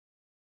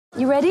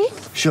You ready?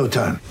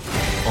 Showtime.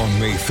 On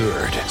May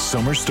 3rd,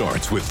 summer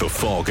starts with The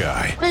Fall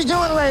Guy. Let's do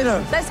it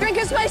later. Let's drink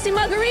a spicy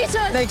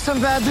margarita. Make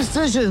some bad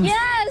decisions.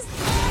 Yes!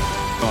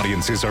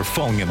 Audiences are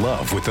falling in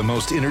love with the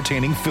most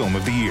entertaining film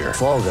of the year.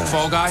 Fall Guy.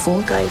 Fall Guy?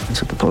 Fall guy.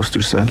 That's what the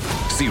poster said.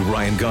 See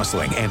Ryan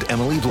Gosling and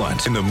Emily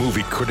Blunt in the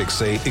movie critics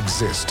say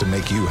exists to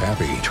make you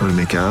happy. Trying to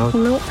make it out?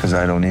 Nope. Because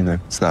I don't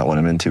either. It's not what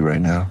I'm into right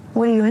now.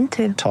 What are you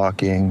into?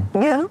 Talking.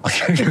 Yeah.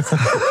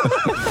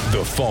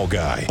 The Fall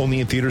Guy.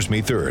 Only in theaters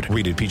May 3rd.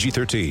 Rated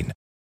PG-13.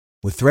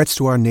 With threats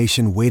to our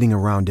nation waiting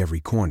around every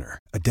corner,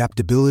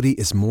 adaptability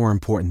is more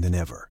important than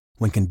ever.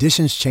 When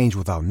conditions change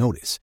without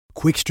notice,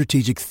 quick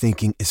strategic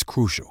thinking is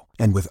crucial.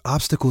 And with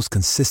obstacles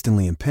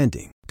consistently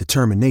impending,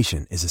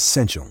 determination is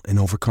essential in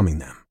overcoming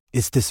them.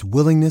 It's this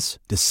willingness,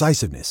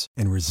 decisiveness,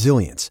 and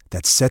resilience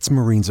that sets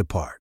Marines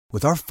apart.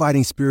 With our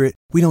fighting spirit,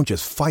 we don't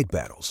just fight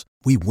battles,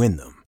 we win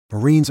them.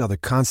 Marines are the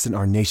constant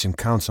our nation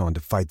counts on to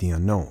fight the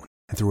unknown.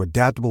 And through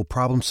adaptable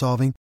problem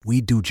solving,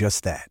 we do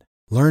just that.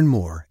 Learn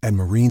more at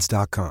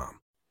marines.com.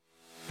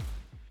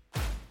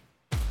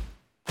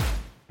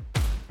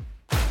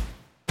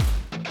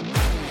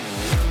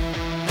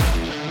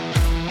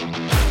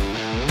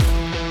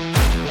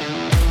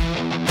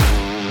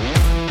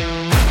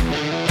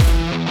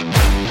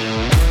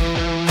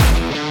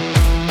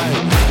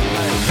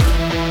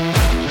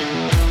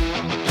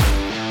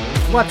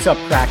 What's up,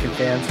 Kraken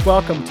fans?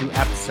 Welcome to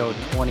episode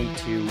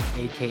 22,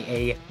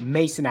 aka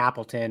Mason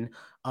Appleton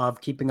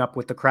of Keeping Up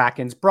with the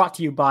Krakens, brought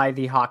to you by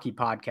the Hockey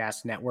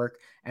Podcast Network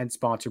and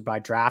sponsored by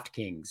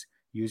DraftKings.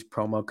 Use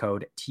promo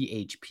code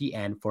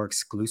THPN for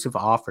exclusive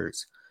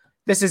offers.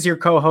 This is your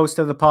co-host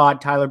of the pod,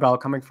 Tyler Bell,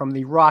 coming from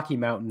the Rocky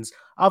Mountains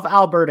of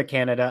Alberta,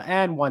 Canada,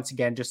 and once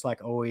again, just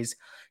like always,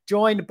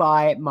 joined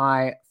by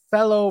my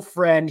fellow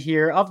friend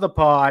here of the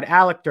pod,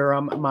 Alec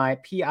Durham, my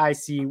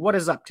PIC. What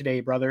is up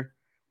today, brother?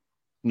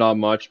 Not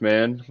much,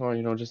 man.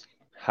 Well, just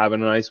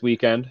having a nice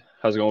weekend.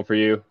 How's it going for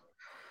you?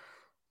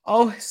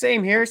 Oh,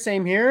 same here.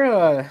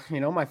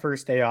 My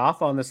first day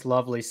off on this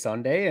lovely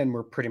Sunday, and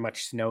we're pretty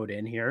much snowed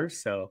in here.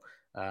 So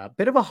a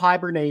bit of a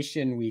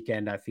hibernation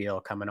weekend, I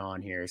feel, coming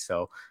on here.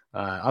 So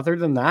other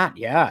than that,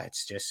 yeah,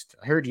 it's just,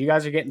 I heard you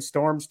guys are getting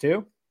storms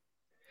too.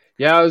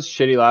 Yeah, it was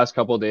shitty last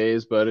couple of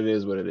days, but it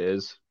is what it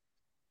is.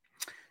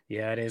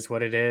 Yeah, it is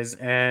what it is.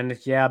 And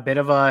yeah, a bit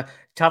of a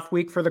tough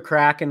week for the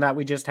Kraken that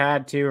we just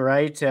had too,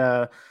 right?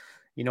 A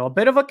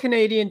bit of a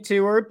Canadian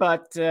tour,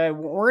 but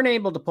weren't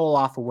able to pull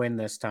off a win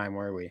this time,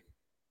 were we?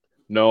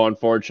 No,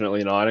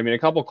 unfortunately not. I mean, a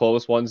couple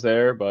close ones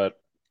there, but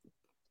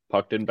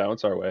puck didn't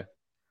bounce our way.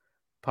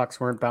 Pucks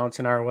weren't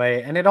bouncing our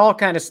way. And it all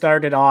kind of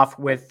started off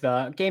with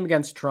a game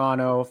against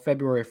Toronto,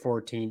 February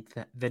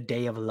 14th, the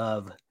day of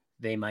love,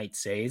 they might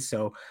say.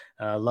 So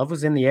love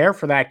was in the air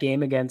for that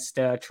game against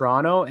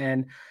Toronto.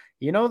 And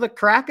the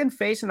Kraken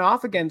facing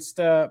off against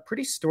a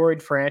pretty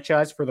storied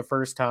franchise for the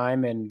first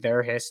time in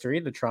their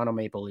history, the Toronto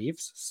Maple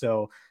Leafs.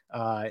 So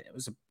it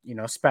was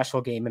a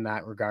special game in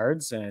that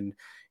regards. And,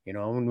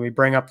 when we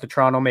bring up the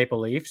Toronto Maple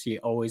Leafs, you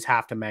always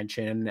have to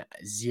mention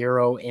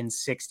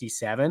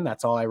 0-67.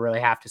 That's all I really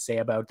have to say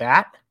about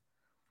that.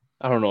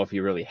 I don't know if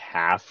you really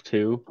have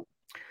to.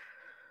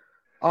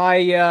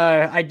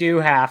 I do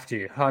have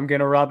to. I'm going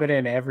to rub it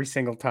in every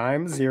single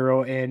time.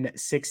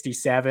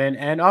 0-67.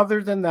 And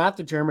other than that,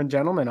 the German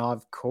gentleman,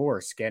 of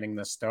course, getting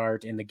the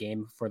start in the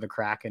game for the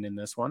Kraken in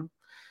this one.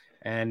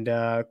 And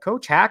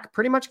Coach Hack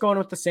pretty much going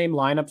with the same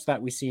lineups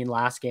that we seen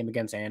last game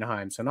against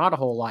Anaheim. So not a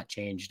whole lot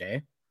changed, eh?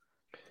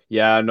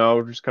 Yeah, no,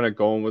 we're just kind of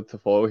going with the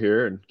flow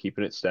here and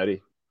keeping it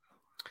steady.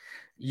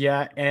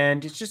 Yeah,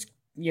 and it's just,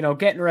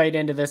 getting right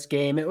into this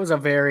game. It was a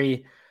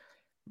very,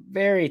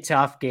 very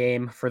tough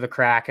game for the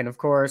Kraken. Of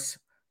course,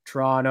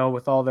 Toronto,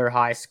 with all their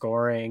high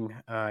scoring,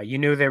 you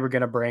knew they were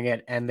going to bring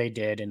it, and they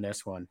did in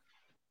this one.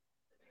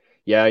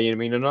 Yeah, I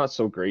mean, a not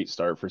so great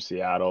start for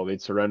Seattle.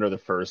 They'd surrender the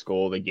first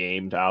goal of the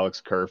game to Alex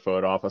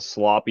Kerfoot off a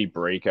sloppy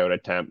breakout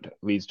attempt,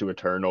 leads to a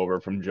turnover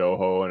from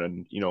Joho,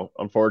 and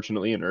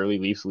unfortunately, an early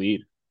Leafs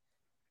lead.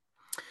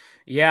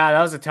 Yeah,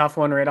 that was a tough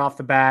one right off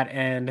the bat.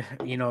 And,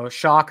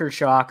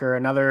 shocker,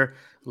 another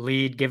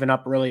lead given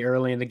up really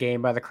early in the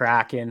game by the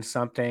Kraken,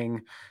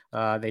 something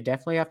they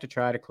definitely have to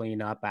try to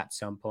clean up at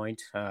some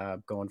point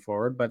going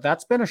forward. But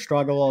that's been a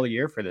struggle all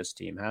year for this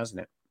team, hasn't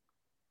it?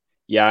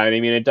 Yeah, and I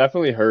mean, it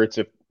definitely hurts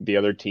if the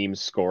other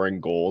team's scoring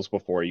goals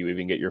before you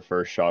even get your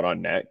first shot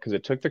on net, because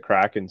it took the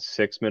Kraken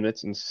 6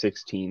 minutes and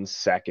 16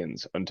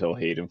 seconds until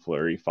Hayden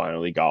Fleury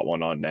finally got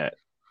one on net.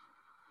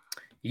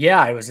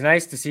 Yeah, it was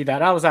nice to see that.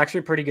 That was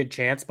actually a pretty good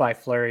chance by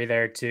Fleury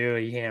there, too.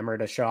 He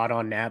hammered a shot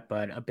on net,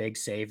 but a big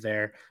save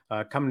there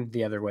coming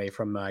the other way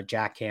from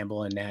Jack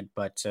Campbell in net.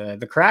 But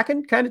the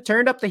Kraken kind of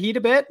turned up the heat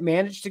a bit,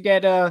 managed to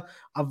get a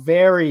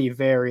very,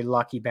 very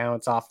lucky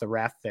bounce off the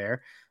ref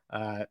there.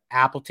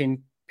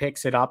 Appleton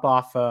picks it up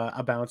off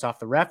a bounce off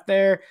the ref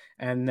there,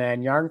 and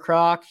then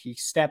Järnkrok, he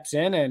steps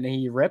in and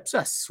he rips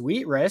a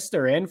sweet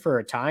wrister in for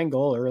a tying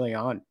goal early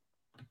on.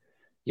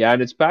 Yeah,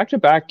 and it's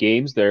back-to-back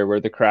games there where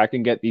the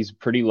Kraken get these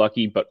pretty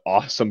lucky but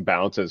awesome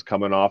bounces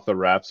coming off the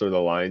refs or the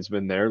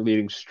linesmen there,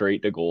 leading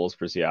straight to goals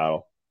for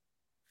Seattle.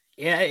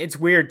 Yeah, it's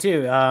weird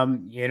too.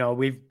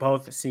 We've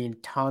both seen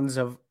tons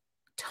of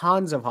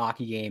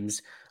hockey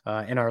games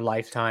in our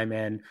lifetime,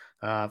 and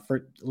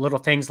for little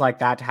things like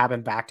that to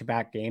happen back to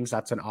back games,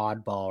 that's an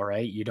oddball,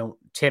 right? You don't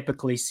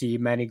typically see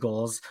many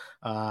goals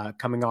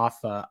coming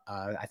off.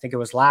 I think it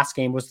was last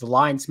game was the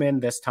linesman.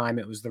 This time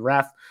it was the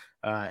ref.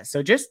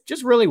 So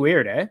just really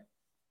weird, eh?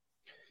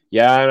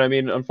 Yeah, and I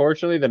mean,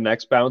 unfortunately, the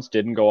next bounce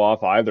didn't go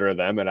off either of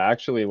them. It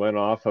actually went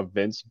off of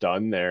Vince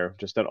Dunn there.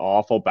 Just an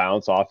awful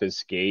bounce off his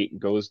skate.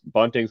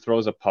 Bunting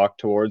throws a puck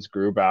towards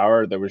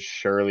Grubauer that was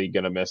surely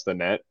going to miss the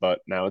net, but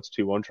now it's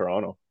 2-1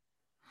 Toronto.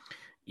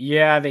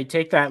 Yeah, they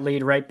take that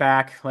lead right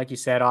back, like you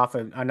said, off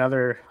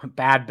another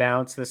bad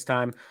bounce, this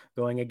time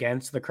going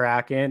against the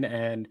Kraken.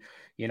 And,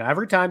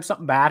 every time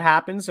something bad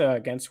happens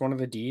against one of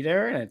the D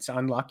there and it's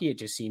unlucky, it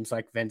just seems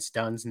like Vince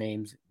Dunn's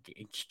name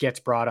gets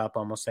brought up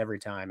almost every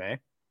time, eh?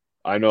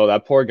 I know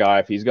that poor guy,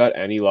 if he's got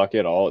any luck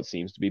at all, it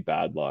seems to be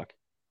bad luck.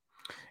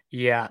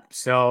 Yeah.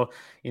 So,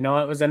 it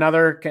was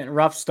another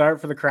rough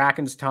start for the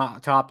Kraken's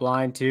top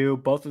line, too.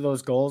 Both of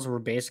those goals were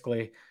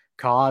basically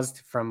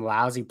caused from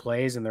lousy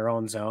plays in their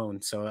own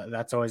zone. So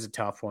that's always a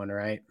tough one,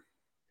 right?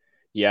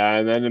 Yeah,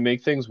 and then to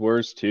make things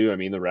worse too, I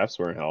mean, the refs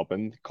weren't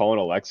helping. Calling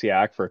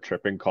Alexiak for a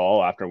tripping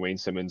call after Wayne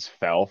Simmons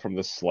fell from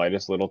the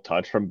slightest little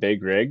touch from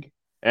Big Rig.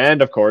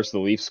 And of course, the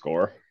Leafs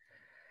score.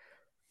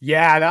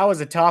 Yeah, that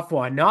was a tough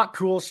one. Not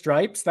cool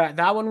stripes.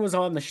 That one was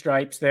on the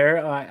stripes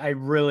there. I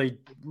really,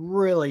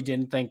 really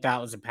didn't think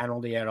that was a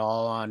penalty at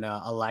all on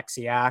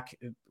Alexiak.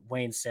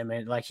 Wayne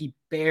Simmons, like he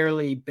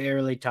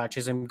barely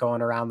touches him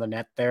going around the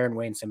net there, and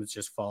Wayne Simmons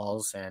just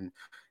falls and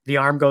the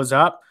arm goes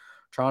up.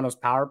 Toronto's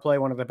power play,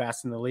 one of the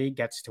best in the league,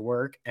 gets to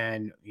work.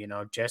 And,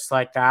 just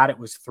like that, it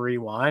was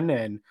 3-1.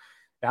 And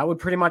that would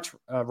pretty much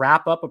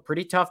wrap up a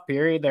pretty tough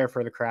period there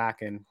for the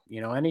Kraken.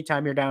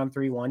 Anytime you're down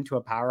 3-1 to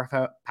a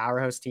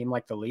powerhouse team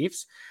like the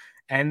Leafs,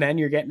 and then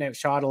you're getting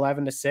outshot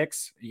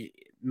 11-6, it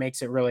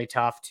makes it really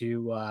tough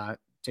to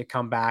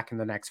come back in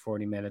the next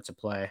 40 minutes of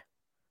play.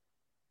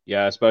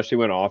 Yeah, especially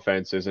when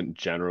offense isn't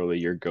generally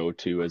your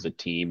go-to as a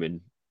team and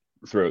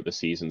throughout the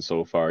season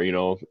so far.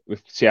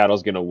 If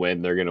Seattle's going to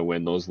win, they're going to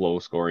win those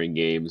low-scoring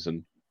games.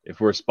 And if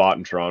we're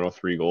spotting Toronto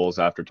 3 goals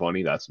after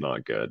 20, that's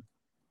not good.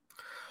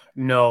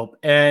 No,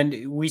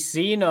 and we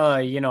seen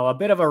a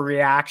bit of a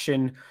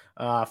reaction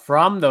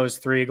from those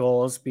 3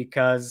 goals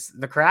because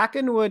the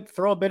Kraken would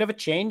throw a bit of a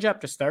change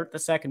up to start the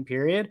second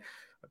period.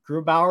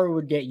 Grubauer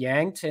would get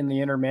yanked in the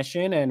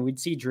intermission, and we'd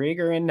see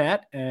Drieger in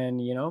net. And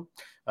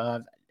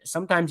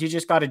sometimes you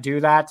just got to do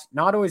that.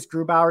 Not always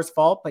Grubauer's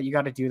fault, but you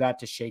got to do that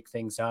to shake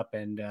things up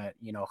and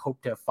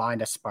hope to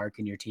find a spark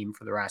in your team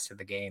for the rest of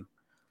the game.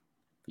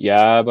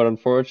 Yeah, but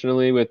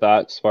unfortunately, with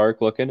that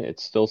spark looking, it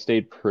still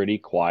stayed pretty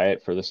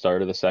quiet for the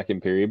start of the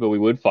second period. But we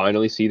would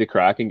finally see the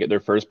Kraken get their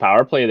first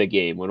power play of the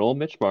game when old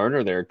Mitch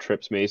Marner there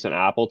trips Mason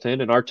Appleton,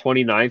 and our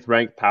 29th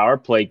ranked power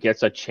play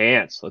gets a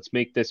chance. Let's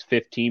make this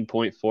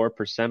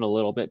 15.4% a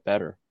little bit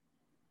better.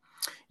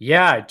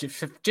 Yeah,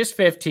 just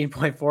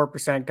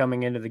 15.4%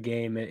 coming into the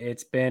game.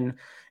 It's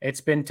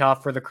been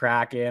tough for the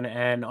Kraken,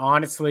 and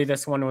honestly,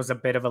 this one was a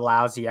bit of a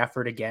lousy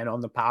effort again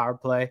on the power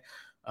play.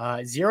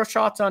 0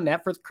 shots on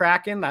net for the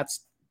Kraken.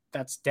 That's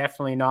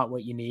definitely not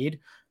what you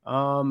need.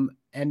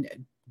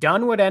 And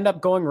Dunn would end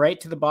up going right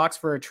to the box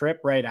for a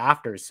trip right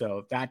after,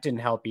 so that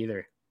didn't help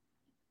either.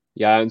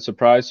 Yeah, and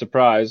surprise,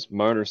 surprise,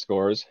 Marner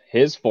scores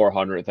his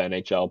 400th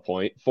NHL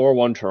point,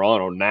 4-1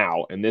 Toronto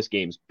now, and this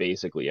game's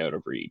basically out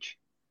of reach.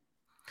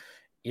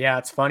 Yeah,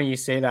 it's funny you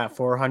say that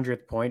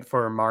 400th point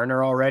for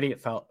Marner already.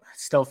 It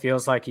still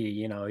feels like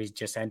he's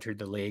just entered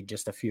the league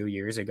just a few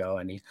years ago,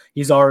 and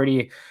he's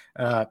already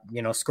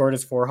scored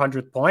his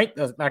 400th point.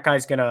 That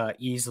guy's gonna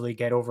easily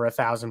get over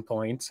 1,000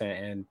 points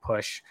and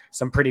push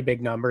some pretty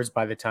big numbers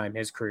by the time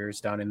his career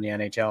is done in the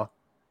NHL.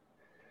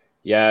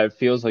 Yeah, it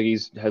feels like he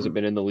hasn't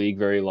been in the league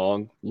very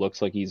long.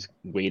 Looks like he's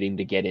waiting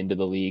to get into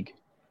the league.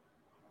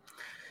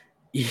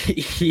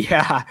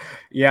 Yeah.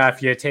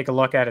 If you take a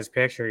look at his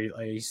picture,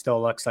 he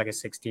still looks like a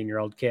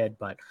 16-year-old kid.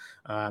 But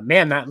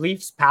man, that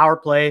Leafs power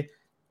play,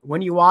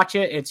 when you watch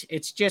it,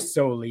 it's just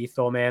so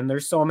lethal, man.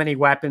 There's so many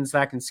weapons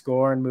that can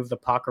score and move the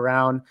puck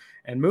around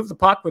and move the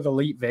puck with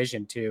elite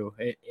vision too.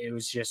 It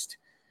was just,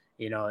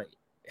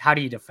 how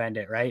do you defend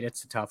it, right?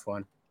 It's a tough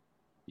one.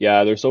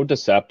 Yeah, they're so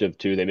deceptive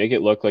too. They make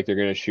it look like they're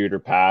going to shoot or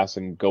pass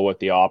and go with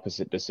the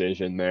opposite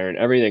decision there, and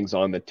everything's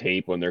on the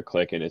tape when they're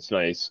clicking. It's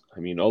nice. I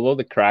mean, although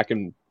the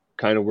Kraken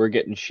kind of were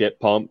getting shit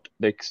pumped,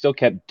 they still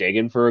kept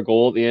digging for a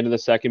goal at the end of the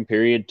second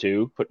period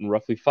too, putting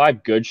roughly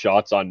 5 good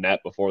shots on net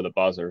before the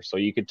buzzer. So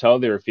you could tell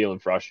they were feeling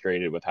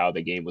frustrated with how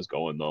the game was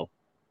going though.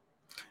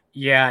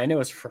 Yeah, and it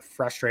was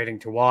frustrating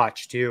to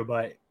watch too,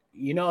 but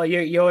you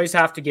always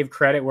have to give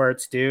credit where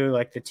it's due.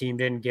 Like the team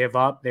didn't give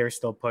up. They were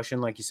still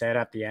pushing, like you said,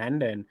 at the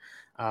end. And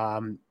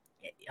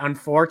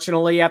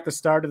unfortunately, at the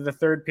start of the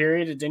third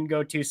period, it didn't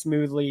go too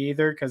smoothly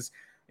either because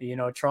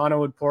Toronto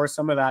would pour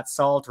some of that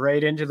salt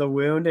right into the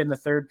wound in the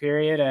third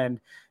period, and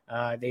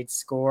they'd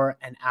score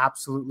an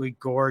absolutely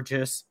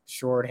gorgeous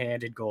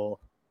shorthanded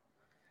goal.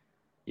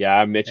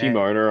 Yeah, Mitchie And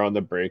Marner on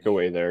the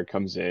breakaway there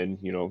comes in,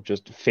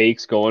 just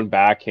fakes going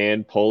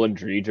backhand, pulling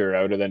Dreger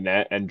out of the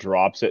net and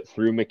drops it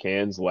through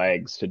McCann's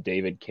legs to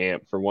David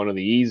Camp for one of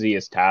the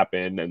easiest tap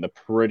in and the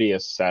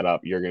prettiest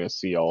setup you're going to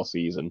see all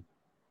season.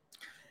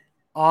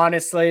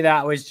 honestly,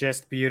 that was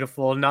just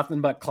beautiful.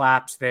 Nothing but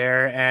claps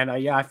there.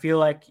 And yeah, I feel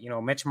like,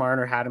 Mitch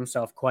Marner had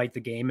himself quite the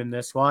game in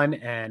this one.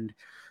 And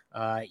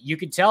you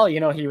could tell,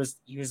 he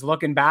was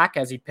looking back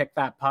as he picked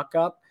that puck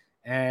up,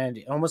 and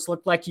it almost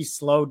looked like he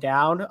slowed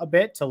down a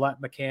bit to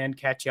let McCann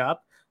catch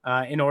up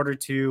in order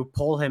to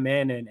pull him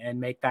in and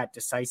make that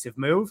decisive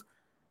move.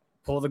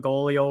 Pull the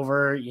goalie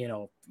over,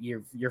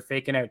 you're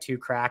faking out two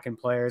Kraken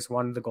players,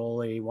 one the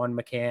goalie, one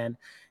McCann,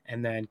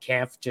 and then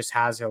Kampf just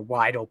has a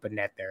wide open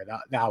net there.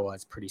 That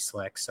was pretty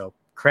slick. So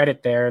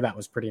credit there. That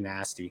was pretty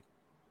nasty.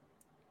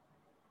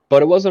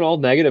 But it wasn't all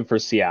negative for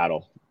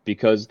Seattle,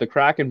 because the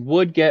Kraken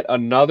would get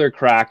another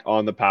crack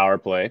on the power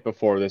play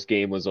before this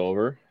game was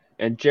over.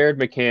 And Jared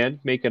McCann,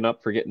 making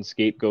up for getting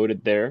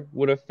scapegoated there,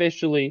 would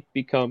officially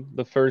become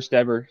the first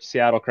ever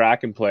Seattle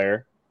Kraken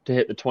player to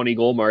hit the 20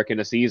 goal mark in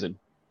a season.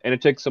 And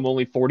it took some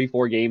only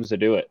 44 games to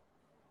do it.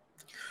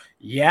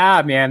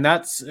 Yeah, man,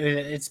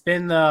 it's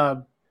been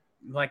the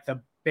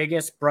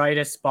biggest,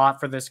 brightest spot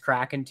for this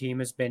Kraken team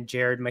has been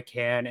Jared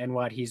McCann and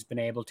what he's been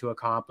able to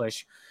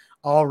accomplish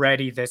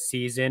already this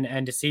season.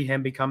 And to see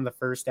him become the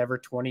first ever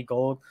 20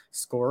 goal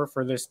scorer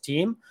for this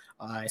team,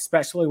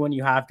 especially when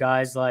you have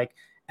guys like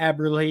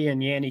Eberle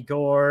and Yanni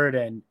Gord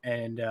and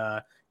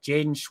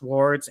Jaden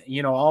Schwartz,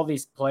 all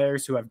these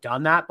players who have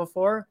done that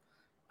before.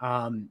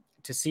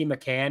 To see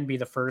McCann be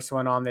the first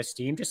one on this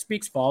team just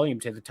speaks volume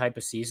to the type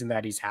of season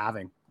that he's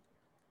having.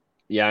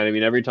 Yeah, and I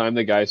mean, every time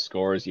the guy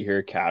scores, you hear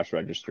a cash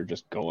register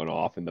just going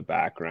off in the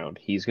background.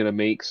 He's going to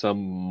make some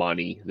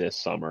money this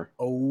summer.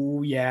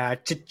 Oh, yeah.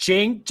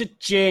 Cha-ching,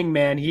 cha-ching,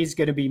 man. He's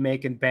going to be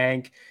making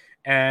bank.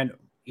 And,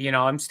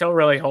 I'm still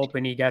really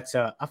hoping he gets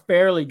a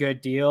fairly good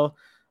deal.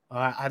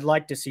 I'd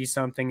like to see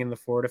something in the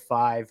 4 to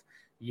 5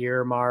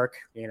 year mark,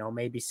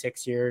 maybe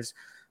 6 years.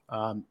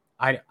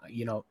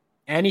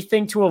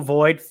 Anything to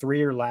avoid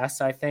 3 or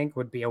less, I think,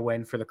 would be a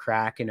win for the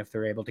Kraken if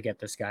they're able to get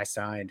this guy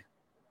signed.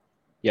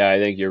 Yeah, I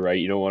think you're right.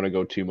 You don't want to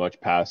go too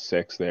much past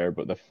 6 there,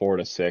 but the 4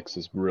 to 6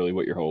 is really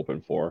what you're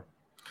hoping for.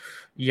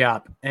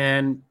 Yep.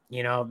 And,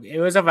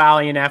 it was a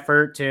valiant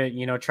effort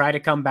to, try to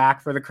come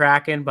back for the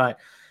Kraken, but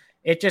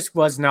it just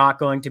was not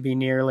going to be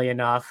nearly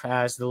enough,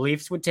 as the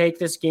Leafs would take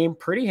this game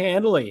pretty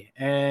handily.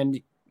 And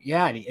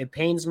yeah, it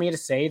pains me to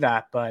say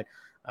that, but,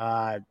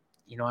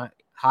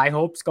 high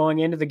hopes going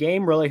into the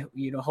game, really,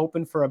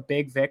 hoping for a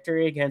big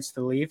victory against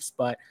the Leafs,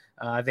 but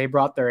they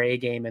brought their A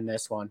game in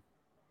this one.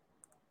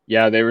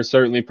 Yeah, they were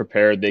certainly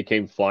prepared. They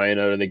came flying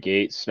out of the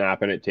gate,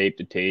 snapping it tape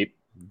to tape.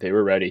 They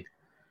were ready.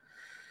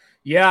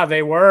 Yeah,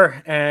 they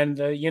were. And,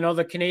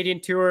 the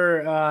Canadian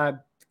Tour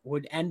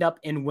would end up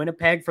in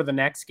Winnipeg for the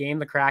next game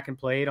the Kraken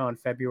played on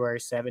February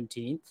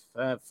 17th,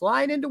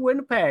 flying into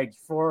Winnipeg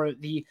for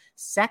the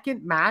second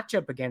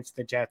matchup against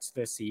the Jets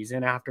this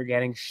season after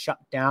getting shut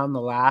down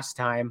the last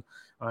time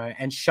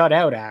and shut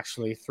out,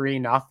 actually,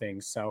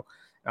 3-0. So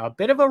a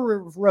bit of a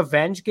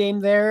revenge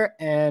game there.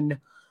 And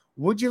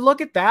would you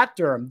look at that,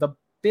 Durham? The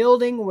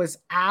building was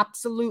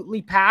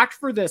absolutely packed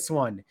for this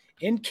one.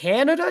 In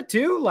Canada,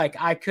 too?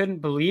 I couldn't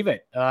believe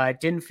it. It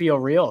didn't feel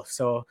real.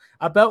 So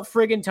about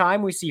friggin'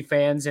 time we see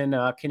fans in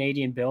a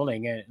Canadian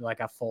building in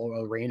a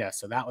full arena.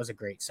 So that was a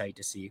great sight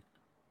to see.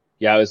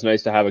 Yeah, it was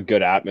nice to have a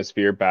good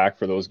atmosphere back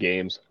for those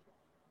games.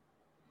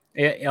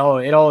 It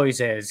always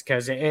is,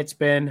 because it's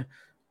been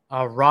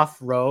a rough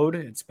road.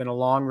 It's been a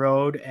long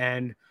road,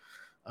 and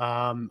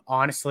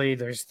honestly,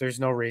 there's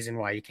no reason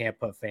why you can't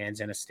put fans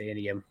in a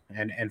stadium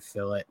and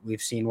fill it.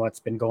 We've seen what's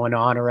been going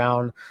on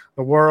around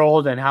the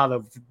world and how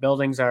the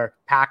buildings are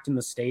packed in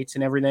the States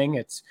and everything.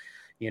 It's,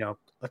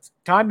 it's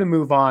time to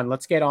move on.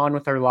 Let's get on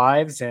with our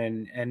lives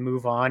and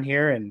move on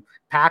here and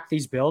pack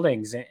these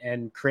buildings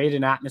and create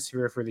an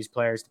atmosphere for these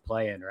players to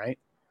play in, right?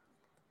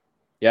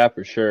 Yeah,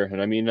 for sure.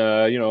 And I mean,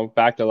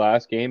 back to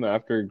last game,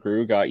 after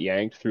Grew got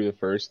yanked through the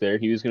first there,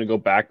 he was going to go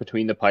back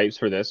between the pipes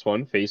for this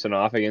one, facing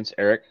off against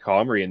Eric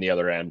Comrie in the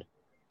other end.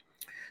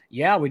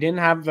 Yeah, we didn't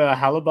have the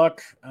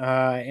Hellebuyck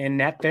in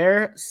net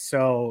there.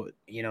 So,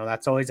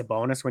 that's always a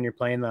bonus when you're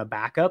playing the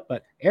backup.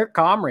 But Eric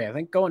Comrie, I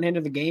think going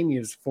into the game, he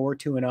was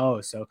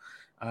 4-2-0. So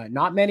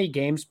not many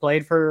games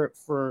played for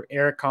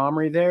Eric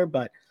Comrie there,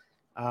 but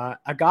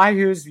a guy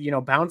who's,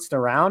 bounced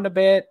around a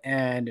bit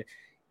and,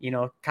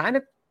 kind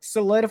of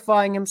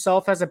solidifying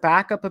himself as a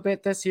backup a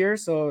bit this year.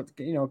 So,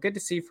 good to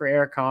see for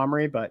Eric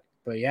Comrie, but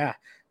yeah,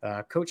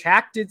 Coach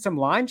Hack did some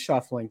line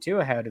shuffling too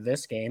ahead of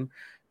this game.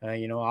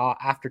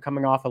 After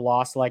coming off a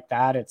loss like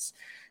that, it's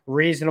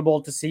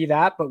reasonable to see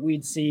that, but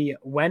we'd see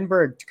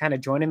Wenberg kind of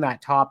joining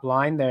that top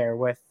line there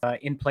with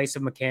in place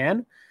of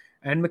McCann,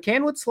 and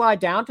McCann would slide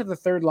down to the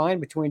third line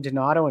between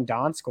Donato and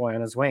Donskoy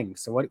on his wing.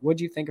 So what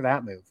do you think of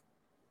that move?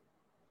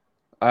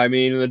 I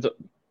mean,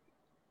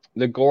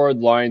 The Gord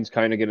line's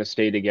kind of going to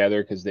stay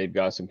together because they've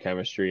got some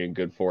chemistry and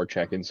good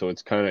forechecking. So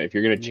it's kind of, if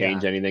you're going to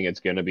change anything, it's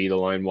going to be the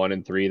line 1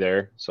 and 3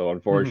 there. So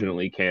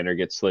unfortunately, Canner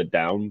gets slid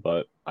down,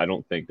 but I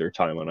don't think their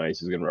time on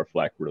ice is going to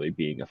reflect really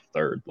being a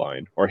third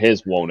line, or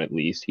his won't at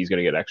least. He's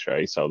going to get extra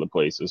ice out of the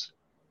places.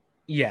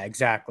 Yeah,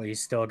 exactly.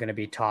 He's still going to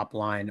be top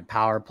line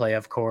power play,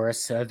 of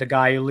course. The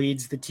guy who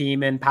leads the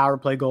team in power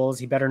play goals,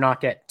 he better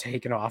not get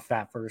taken off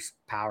that first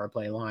power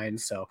play line.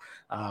 So,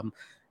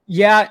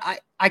 yeah,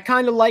 I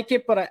kind of like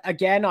it, but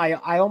again,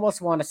 I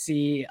almost want to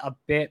see a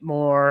bit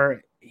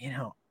more,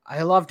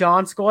 I love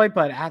Donskoy,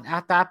 but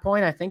at that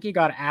point, I think you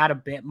got to add a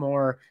bit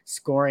more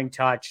scoring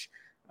touch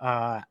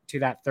to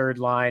that third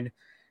line.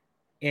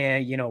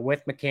 And,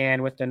 with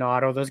McCann, with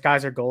Donato, those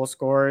guys are goal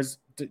scorers.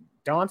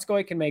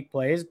 Donskoy can make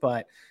plays,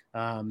 but,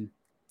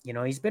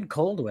 he's been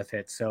cold with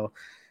it. So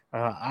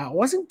I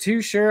wasn't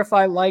too sure if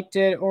I liked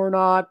it or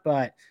not,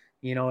 but,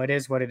 it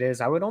is what it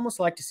is. I would almost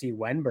like to see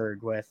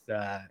Wenberg with,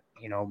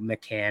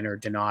 McCann or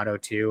Donato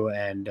too.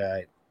 And,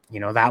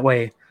 that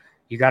way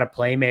you got a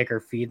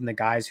playmaker feeding the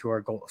guys who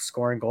are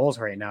scoring goals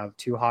right now, the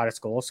 2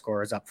 hottest goal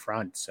scorers up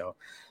front. So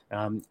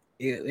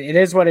it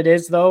is what it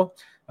is, though.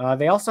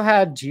 They also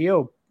had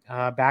Gio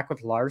back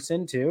with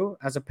Larson too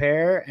as a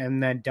pair,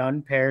 and then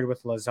Dunn paired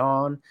with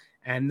Lazon,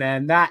 and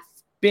then that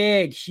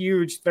big,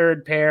 huge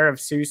third pair of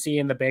Susie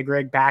and the Big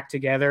Rig back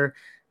together,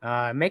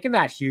 making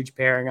that huge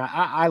pairing.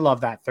 I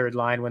love that third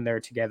line when they're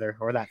together,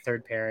 or that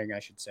third pairing, I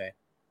should say.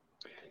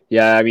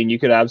 Yeah, I mean, you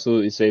could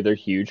absolutely say they're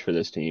huge for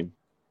this team.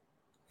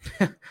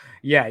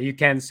 Yeah, you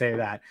can say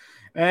that.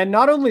 And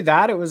not only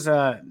that, it was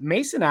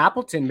Mason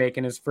Appleton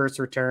making his first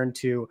return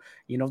to,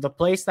 the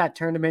place that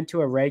turned him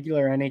into a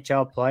regular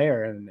NHL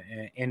player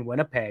in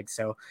Winnipeg.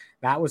 So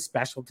that was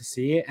special to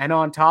see. And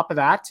on top of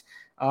that,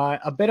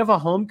 a bit of a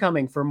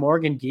homecoming for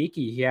Morgan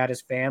Geekie. He had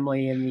his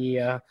family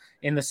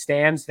in the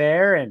stands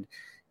there, and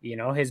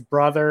his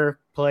brother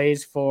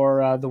plays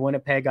for the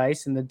Winnipeg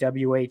Ice in the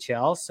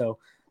WHL. So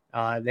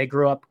they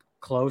grew up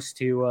close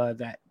to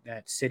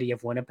that city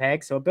of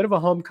Winnipeg. So a bit of a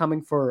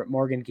homecoming for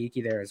Morgan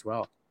Geekie there as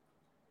well.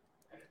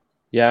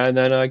 Yeah, and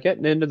then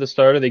getting into the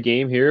start of the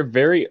game here,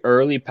 very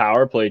early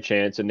power play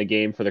chance in the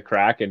game for the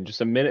Kraken.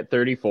 Just a minute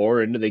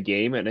 34 into the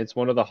game, and it's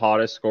one of the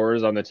hottest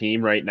scorers on the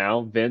team right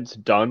now. Vince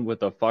Dunn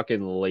with a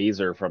fucking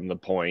laser from the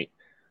point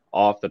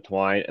off the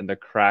twine, and the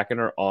Kraken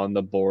are on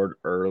the board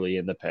early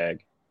in the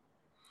peg.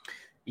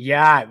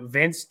 Yeah,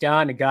 Vince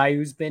Dunn, a guy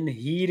who's been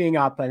heating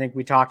up. I think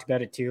we talked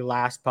about it too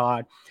last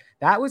pod.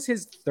 That was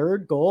his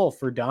third goal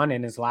for Dunn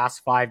in his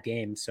last 5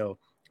 games. So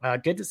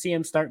good to see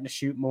him starting to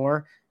shoot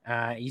more.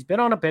 He's been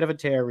on a bit of a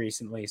tear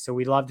recently, so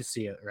we'd love to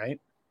see it, right?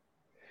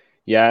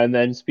 Yeah, and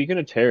then speaking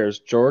of tears,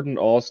 Jordan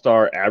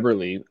All-Star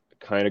Eberle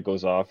kind of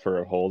goes off for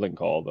a holding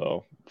call,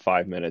 though,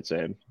 5 minutes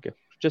in.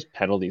 Just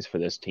penalties for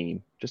this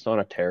team. Just on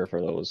a tear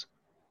for those.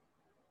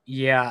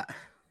 Yeah.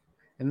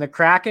 And the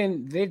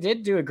Kraken, they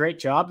did do a great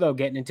job, though,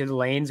 getting into the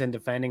lanes and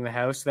defending the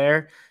house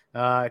there.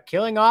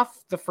 Killing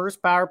off the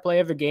first power play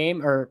of the game,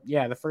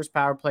 the first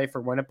power play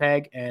for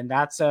Winnipeg, and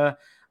that's a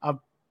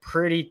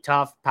pretty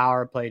tough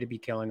power play to be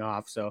killing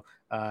off. So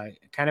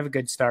kind of a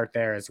good start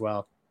there as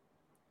well.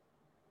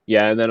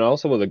 Yeah, and then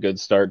also with a good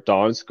start,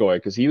 Donskoy,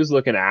 because he was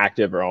looking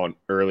active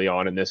early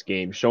on in this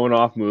game, showing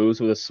off moves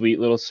with a sweet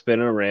little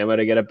spin-a-rama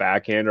to get a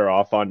backhander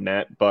off on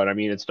net. But, I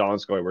mean, it's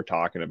Donskoy we're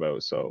talking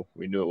about, so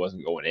we knew it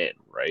wasn't going in,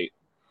 right?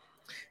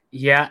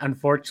 Yeah,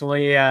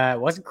 unfortunately,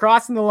 wasn't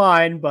crossing the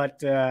line,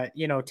 but,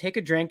 take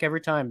a drink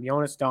every time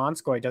Jonas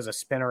Donskoy does a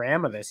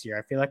spin-a-rama this year.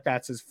 I feel like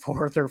that's his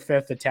 4th or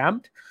 5th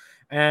attempt.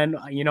 And,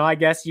 I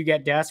guess you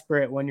get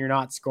desperate when you're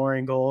not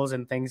scoring goals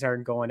and things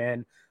aren't going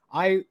in.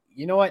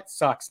 It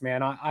sucks,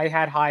 man. I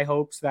had high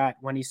hopes that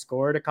when he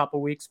scored a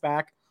couple weeks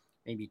back,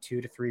 maybe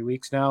 2 to 3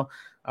 weeks now,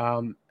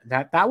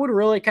 that would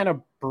really kind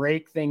of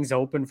break things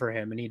open for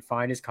him and he'd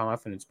find his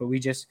confidence. But we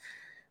just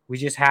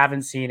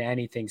haven't seen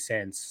anything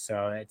since.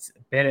 So it's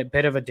been a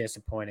bit of a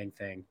disappointing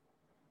thing.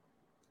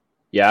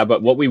 Yeah,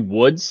 but what we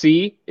would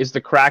see is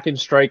the Kraken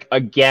strike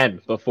again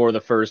before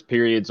the first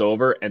period's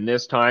over, and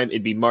this time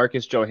it'd be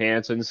Marcus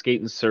Johansson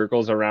skating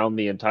circles around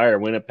the entire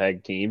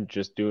Winnipeg team,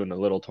 just doing a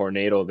little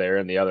tornado there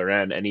in the other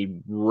end, and he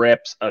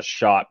rips a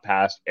shot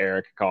past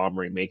Eric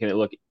Comrie, making it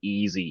look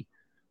easy.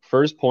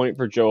 First point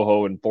for Joe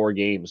Ho in 4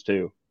 games,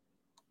 too.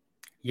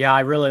 Yeah, I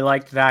really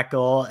liked that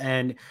goal,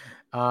 and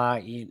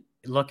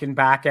looking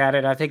back at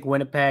it, I think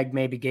Winnipeg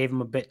maybe gave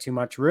him a bit too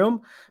much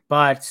room,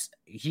 but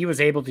he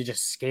was able to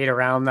just skate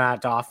around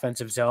that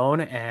offensive zone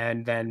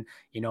and then,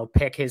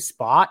 pick his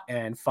spot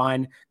and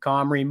find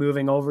Comrie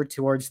moving over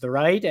towards the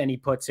right. And he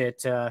puts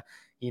it,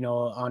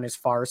 on his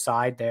far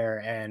side there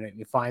and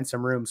you find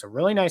some room. So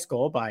really nice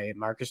goal by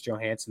Marcus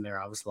Johansson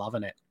there. I was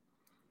loving it.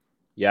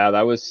 Yeah,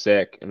 that was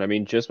sick. And I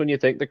mean, just when you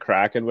think the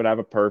Kraken would have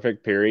a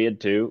perfect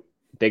period too,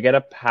 they get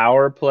a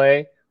power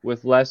play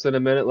with less than a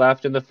minute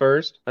left in the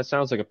first. That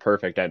sounds like a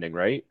perfect ending,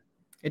 right?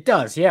 It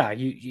does, yeah.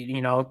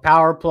 You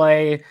power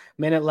play,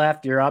 minute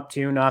left, you're up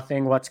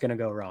 2-0. What's going to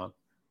go wrong?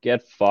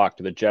 Get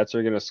fucked. The Jets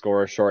are going to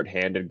score a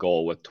shorthanded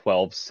goal with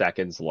 12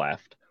 seconds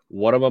left.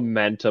 What a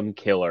momentum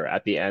killer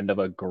at the end of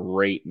a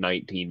great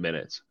 19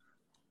 minutes.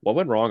 What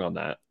went wrong on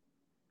that?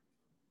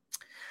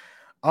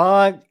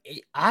 I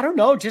don't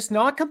know, just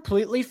not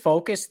completely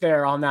focused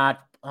there on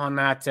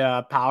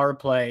that power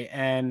play.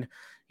 And,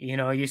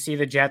 you see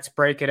the Jets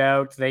break it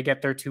out. They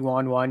get their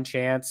 2-on-1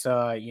 chance.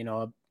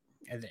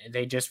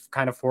 They just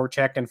kind of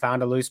forechecked and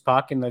found a loose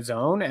puck in the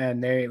zone,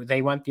 and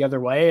they went the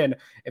other way. And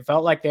it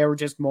felt like they were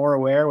just more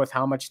aware with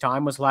how much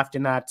time was left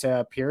in that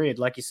period.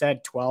 Like you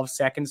said, 12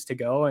 seconds to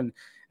go, and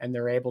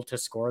they're able to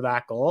score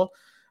that goal.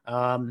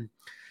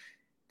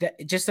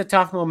 Just a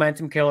tough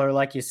momentum killer,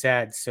 like you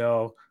said.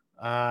 So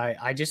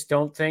I just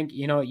don't think,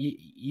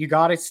 you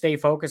got to stay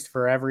focused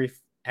for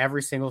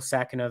every single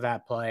second of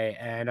that play.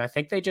 And I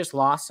think they just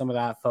lost some of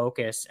that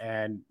focus.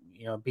 And,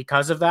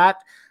 because of that,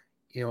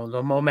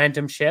 the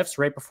momentum shifts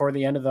right before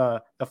the end of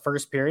the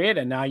first period.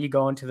 And now you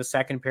go into the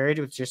second period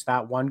with just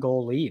that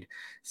 1-goal lead.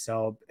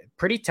 So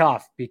pretty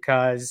tough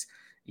because,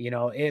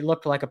 it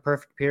looked like a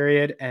perfect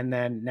period. And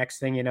then next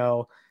thing you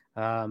know,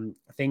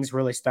 things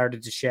really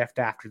started to shift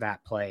after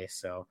that play.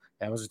 So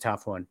that was a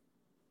tough one.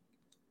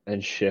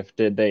 And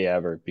shifted they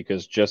ever,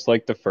 because just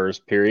like the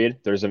first period,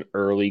 there's an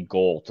early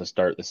goal to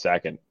start the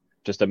second.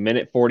 Just a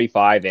minute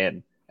 45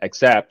 in,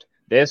 except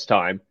this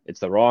time it's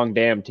the wrong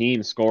damn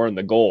team scoring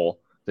the goal.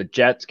 The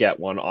Jets get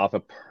one off a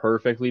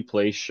perfectly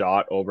placed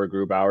shot over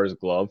Grubauer's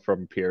glove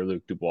from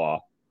Pierre-Luc Dubois.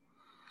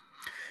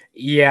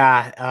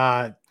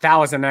 Yeah, that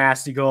was a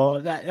nasty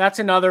goal. That's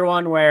another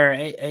one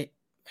where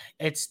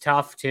it's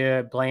tough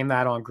to blame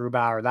that on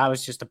Grubauer. That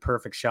was just a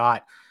perfect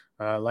shot,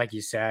 like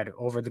you said,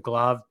 over the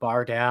glove,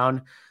 bar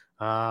down.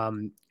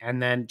 And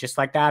then just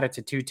like that, it's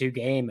a 2-2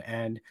 game.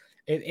 And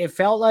it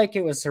felt like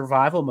it was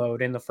survival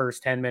mode in the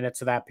first 10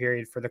 minutes of that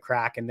period for the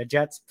Kraken. The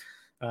Jets,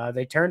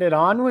 they turned it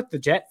on with the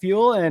jet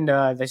fuel, and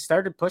they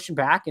started pushing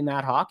back in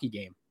that hockey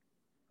game.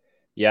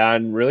 Yeah,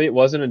 and really it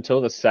wasn't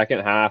until the second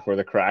half where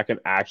the Kraken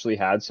actually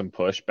had some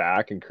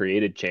pushback and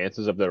created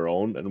chances of their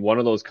own, and one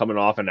of those coming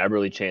off an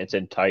Eberle chance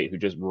in tight who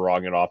just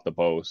wrung it off the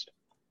post.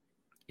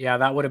 Yeah,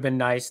 that would have been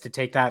nice to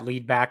take that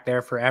lead back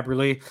there for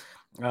Eberle.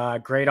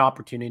 Great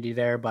opportunity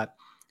there, but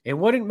it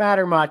wouldn't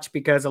matter much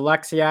because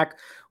Alexiak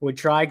would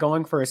try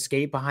going for a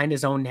skate behind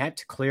his own net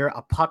to clear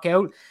a puck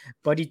out,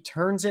 but he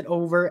turns it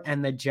over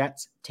and the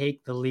Jets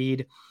take the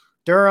lead.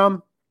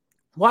 Durham,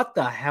 what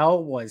the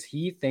hell was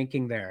he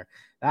thinking there?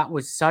 That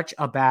was such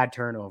a bad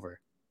turnover.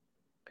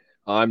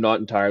 I'm not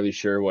entirely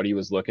sure what he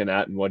was looking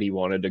at and what he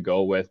wanted to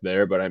go with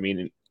there, but I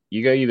mean,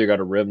 you either got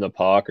to rim the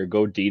puck or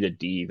go D to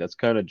D. That's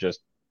kind of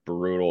just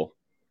brutal.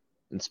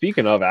 And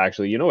speaking of,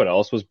 actually, you know what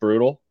else was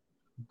brutal?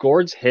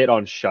 Gord's hit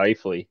on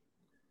Scheifele.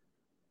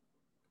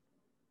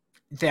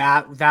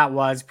 That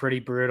was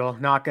pretty brutal.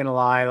 Not gonna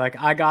lie.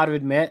 Like, I got to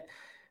admit,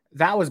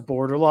 that was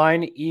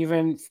borderline,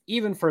 even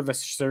for the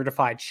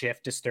certified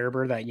shift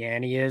disturber that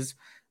Yanni is.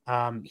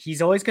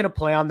 He's always going to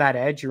play on that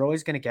edge. You're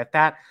always going to get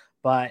that.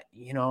 But,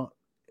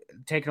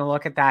 taking a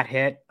look at that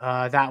hit,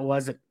 I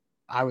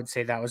would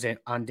say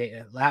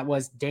that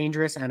was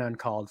dangerous and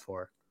uncalled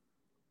for.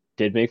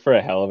 Did make for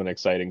a hell of an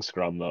exciting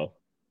scrum, though.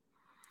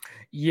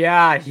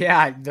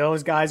 Yeah.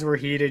 Those guys were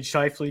heated.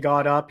 Scheifele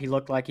got up. He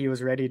looked like he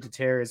was ready to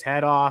tear his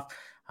head off.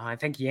 I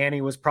think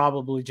Yanni was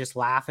probably just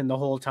laughing the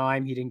whole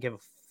time. He didn't give a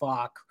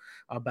fuck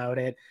about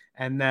it.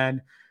 And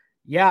then,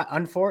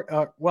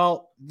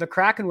 the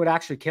Kraken would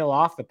actually kill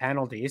off the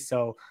penalty.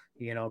 So,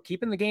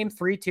 keeping the game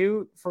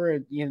 3-2 for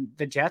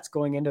the Jets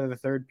going into the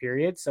third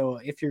period. So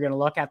if you're going to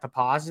look at the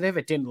positive,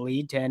 it didn't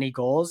lead to any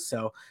goals.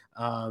 So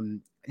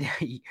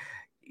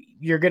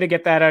you're going to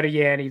get that out of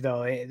Yanni,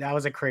 though. That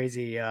was a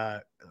crazy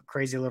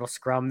little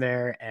scrum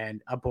there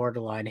and a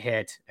borderline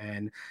hit.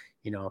 And,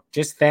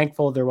 just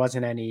thankful there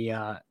wasn't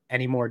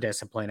any more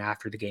discipline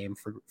after the game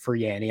for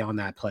Yanni on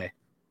that play.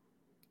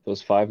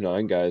 Those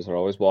 5'9" guys are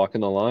always walking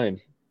the line.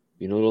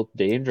 A little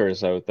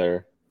dangerous out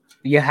there.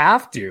 You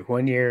have to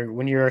when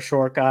you're a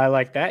short guy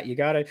like that. You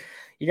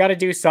gotta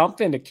do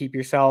something to keep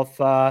yourself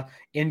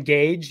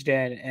engaged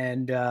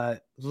and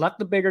let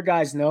the bigger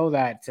guys know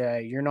that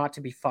you're not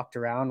to be fucked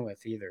around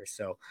with either.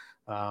 So,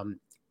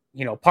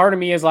 part of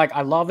me is like,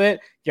 I love it.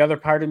 The other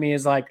part of me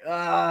is like,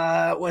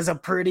 it was a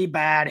pretty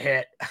bad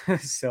hit.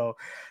 So,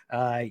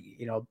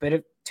 bit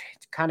of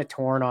kind of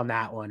torn on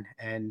that one.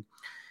 And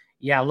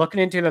yeah, looking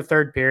into the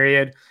third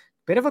period,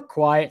 bit of a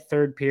quiet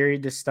third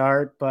period to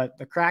start, but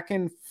the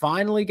Kraken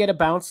finally get a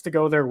bounce to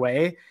go their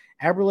way.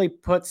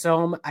 Eberle puts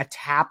home a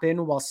tap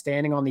in while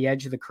standing on the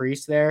edge of the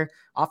crease there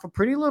off a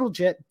pretty little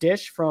jet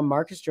dish from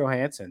Marcus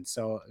Johansson.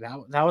 So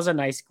that was a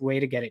nice way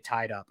to get it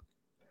tied up.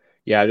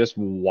 Yeah, just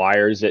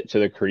wires it to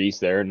the crease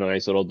there.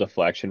 Nice little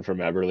deflection from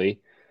Eberle.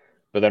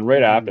 But then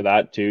right after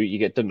that, too, you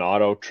get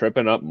Donato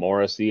tripping up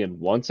Morrissey. And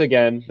once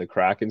again, the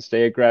Kraken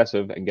stay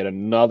aggressive and get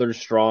another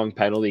strong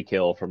penalty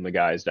kill from the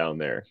guys down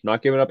there.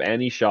 Not giving up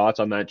any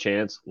shots on that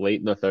chance late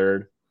in the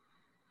third.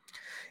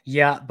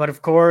 Yeah, but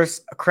of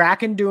course,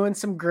 Kraken doing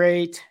some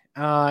great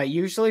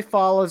usually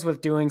follows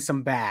with doing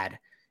some bad.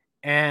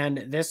 And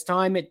this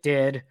time it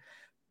did.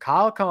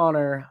 Kyle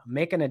Connor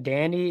making a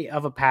dandy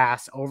of a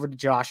pass over to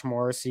Josh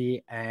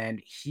Morrissey,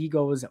 and he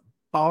goes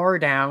bar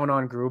down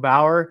on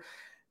Grubauer.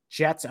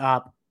 Jets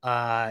up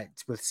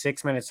with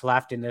 6 minutes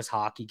left in this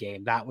hockey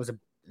game. That was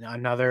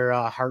another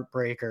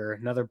heartbreaker,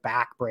 another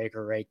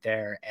backbreaker right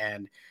there.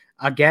 And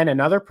again,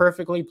 another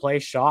perfectly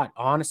placed shot,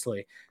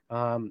 honestly.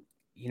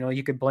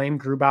 You could blame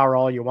Grubauer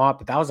all you want,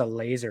 but that was a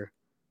laser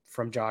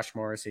from Josh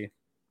Morrissey.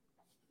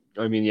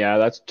 I mean, yeah,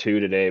 that's 2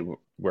 today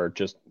where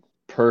just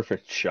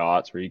perfect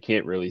shots where you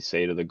can't really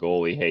say to the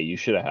goalie, hey, you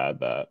should have had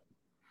that.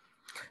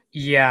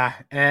 Yeah,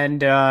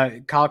 and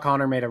Kyle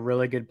Connor made a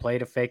really good play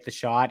to fake the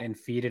shot and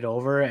feed it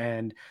over,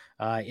 and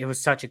it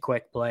was such a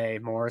quick play.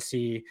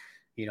 Morrissey,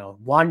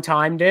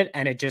 one-timed it,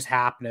 and it just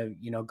happened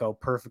to, go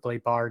perfectly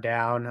bar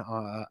down.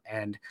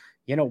 And,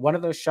 one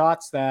of those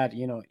shots that,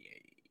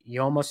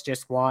 you almost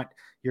just want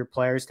your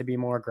players to be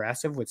more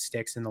aggressive with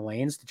sticks in the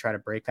lanes to try to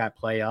break that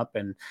play up.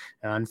 And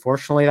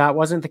unfortunately, that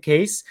wasn't the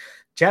case.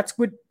 Jets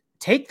would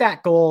take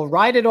that goal,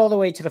 ride it all the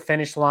way to the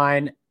finish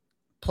line,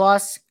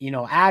 plus,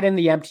 add in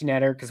the empty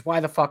netter, because why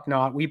the fuck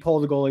not? We pull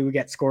the goalie, we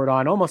get scored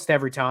on almost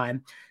every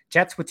time.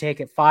 Jets would take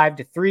it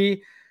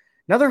 5-3.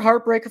 Another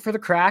heartbreaker for the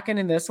Kraken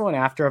in this one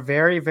after a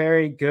very,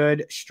 very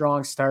good,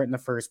 strong start in the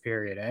first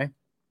period, eh?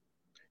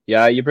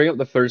 Yeah, you bring up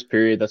the first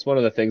period. That's one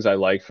of the things I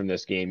like from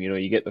this game.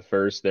 You get the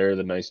first there,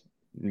 the nice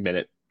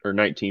minute or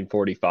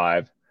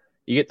 1945.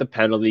 You get the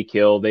penalty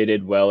kill. They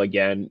did well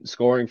again,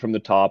 scoring from the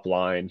top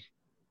line.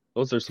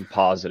 Those are some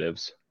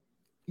positives.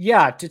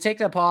 Yeah, to take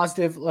that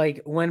positive,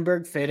 like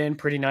Wennberg fit in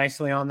pretty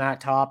nicely on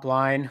that top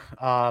line.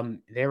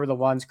 They were the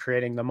ones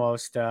creating the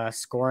most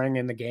scoring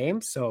in the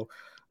game. So,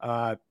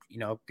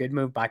 good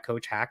move by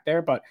Coach Hack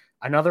there. But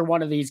another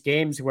one of these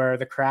games where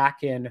the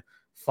Kraken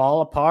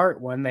fall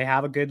apart when they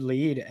have a good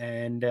lead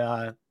and,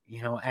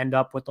 end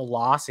up with the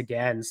loss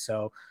again.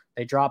 So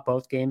they dropped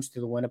both games to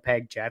the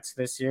Winnipeg Jets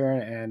this year,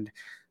 and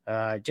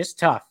just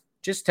tough,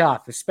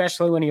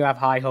 especially when you have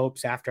high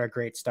hopes after a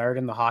great start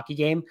in the hockey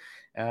game,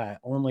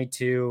 only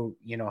to,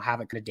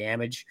 have it kind of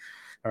damage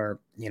or,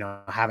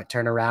 have it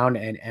turn around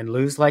and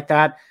lose like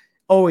that.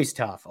 Always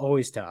tough.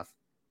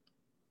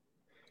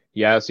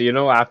 Yeah,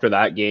 so after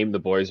that game, the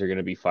boys are going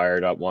to be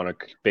fired up, want a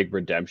big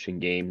redemption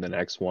game, the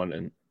next one,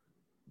 and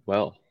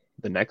well,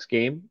 the next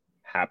game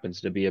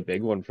happens to be a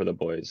big one for the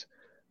boys.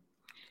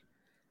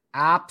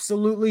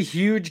 Absolutely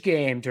huge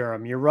game,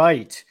 Durham. You're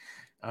right.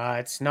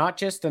 It's not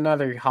just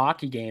another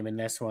hockey game in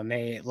this one.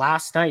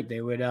 Last night they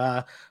would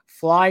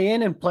fly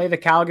in and play the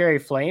Calgary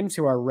Flames,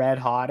 who are red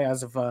hot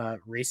as of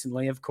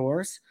recently, of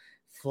course,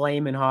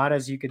 flaming hot,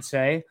 as you could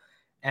say.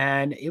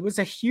 And it was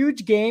a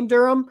huge game,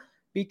 Durham,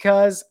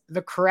 because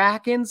the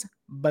Kraken's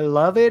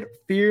beloved,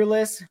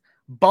 fearless,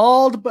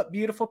 bald but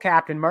beautiful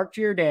captain, Mark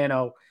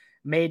Giordano,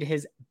 made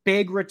his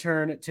big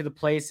return to the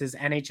place his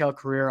NHL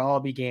career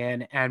all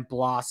began and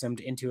blossomed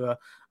into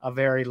a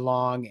very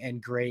long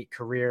and great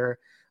career.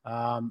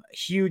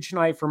 Huge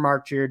night for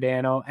Mark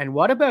Giordano. And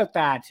what about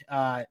that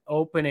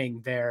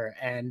opening there?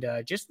 And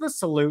just the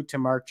salute to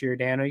Mark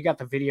Giordano. You got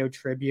the video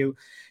tribute.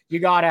 You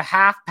got a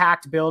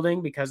half-packed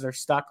building because they're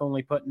stuck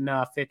only putting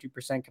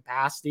 50%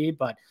 capacity,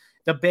 but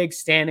the big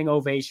standing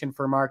ovation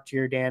for Mark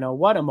Giordano.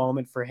 What a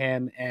moment for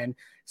him, and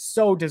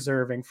so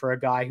deserving for a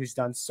guy who's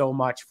done so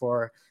much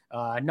for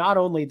not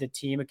only the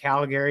team of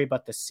Calgary,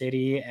 but the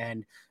city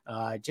and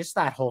just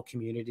that whole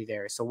community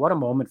there. So what a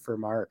moment for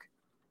Mark.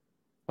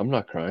 I'm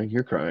not crying.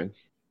 You're crying.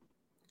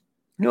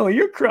 No,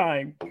 you're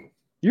crying.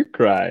 You're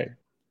crying.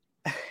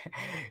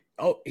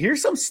 Oh,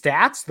 here's some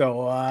stats,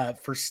 though,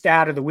 for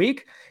stat of the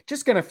week.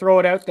 Just going to throw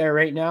it out there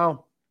right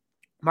now.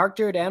 Mark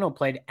Giordano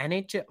played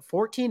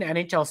 14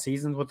 NHL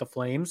seasons with the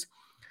Flames.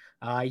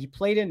 He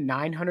played in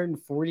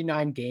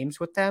 949 games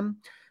with them,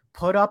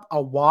 put up a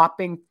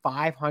whopping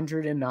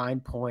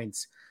 509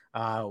 points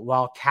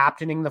while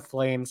captaining the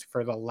Flames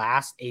for the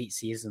last 8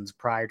 seasons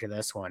prior to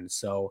this one.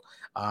 So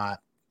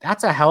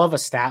that's a hell of a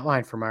stat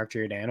line for Mark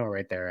Giordano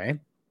right there, eh?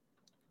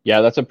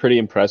 Yeah, that's a pretty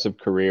impressive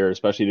career,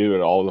 especially to do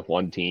it all with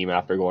one team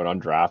after going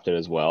undrafted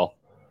as well.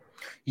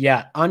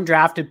 Yeah,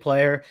 undrafted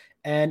player.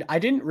 And I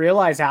didn't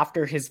realize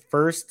after his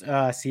first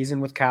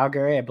season with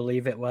Calgary, I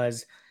believe it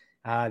was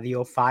the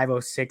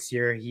 05-06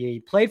 year, he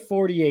played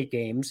 48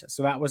 games.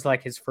 So that was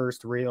like his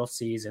first real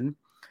season.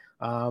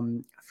 I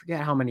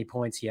forget how many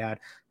points he had.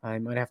 I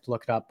might have to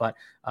look it up. But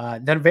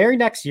then very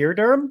next year,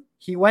 Durham,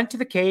 he went to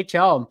the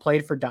KHL and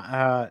played for,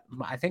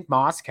 I think,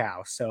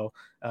 Moscow. So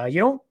you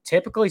don't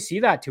typically see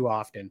that too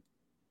often.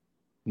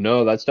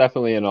 No, that's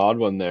definitely an odd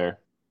one there.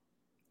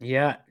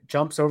 Yeah,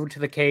 jumps over to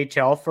the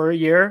KHL for a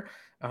year.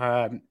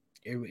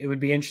 It would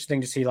be interesting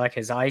to see like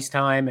his ice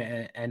time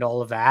and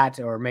all of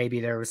that, or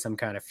maybe there was some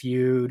kind of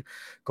feud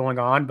going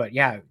on. But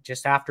yeah,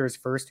 just after his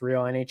first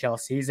real NHL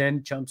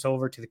season, jumps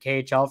over to the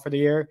KHL for the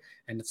year.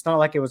 And it's not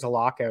like it was a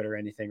lockout or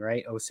anything,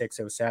 right?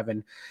 06,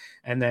 07.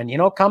 And then,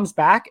 comes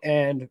back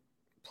and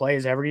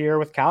plays every year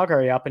with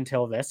Calgary up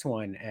until this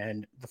one.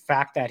 And the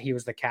fact that he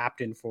was the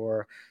captain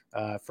for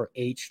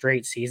 8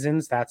 straight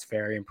seasons, that's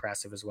very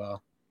impressive as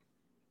well.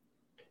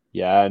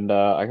 Yeah, and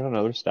I got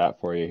another stat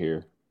for you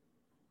here.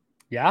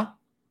 Yeah?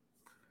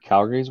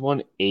 Calgary's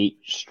won 8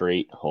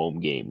 straight home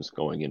games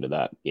going into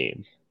that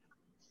game.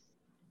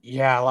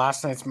 Yeah,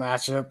 last night's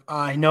matchup.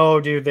 I know,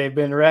 dude. They've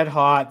been red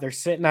hot. They're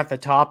sitting at the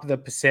top of the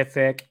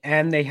Pacific,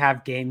 and they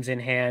have games in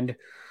hand.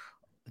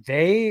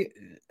 They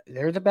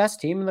they're the best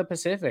team in the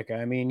Pacific.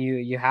 I mean,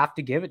 you have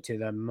to give it to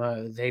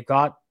them. They've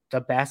got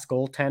the best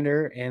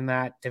goaltender in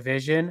that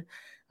division.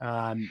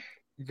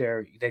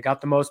 They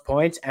got the most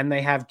points, and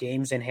they have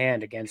games in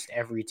hand against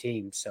every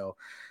team. So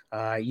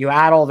you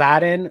add all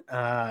that in,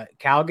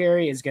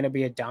 Calgary is going to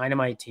be a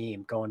dynamite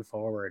team going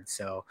forward.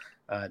 So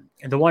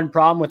the one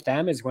problem with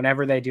them is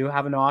whenever they do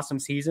have an awesome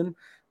season,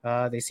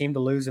 they seem to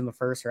lose in the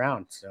first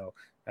round. So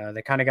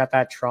they kind of got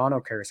that Toronto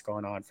curse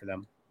going on for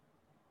them.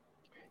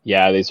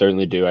 Yeah, they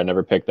certainly do. I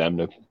never picked them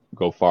to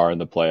go far in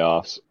the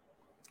playoffs.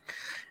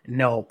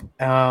 Nope.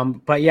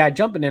 But yeah,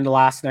 jumping into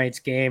last night's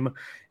game.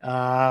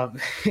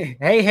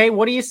 Hey,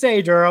 what do you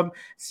say, Durham?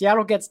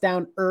 Seattle gets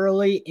down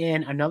early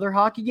in another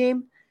hockey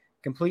game.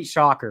 Complete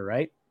shocker,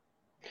 right?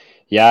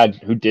 Yeah,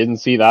 who didn't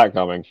see that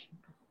coming?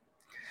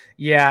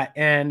 Yeah,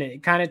 and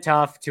kind of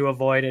tough to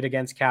avoid it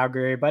against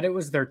Calgary, but it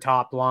was their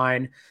top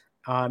line.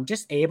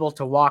 Just able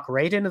to walk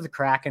right into the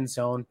Kraken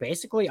zone,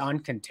 basically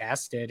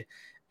uncontested.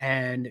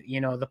 And,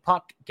 the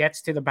puck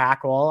gets to the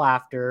back wall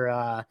after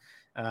a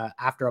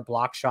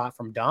block shot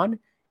from Dunn.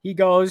 He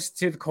goes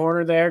to the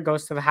corner there,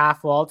 goes to the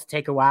half wall to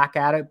take a whack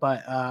at it.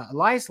 But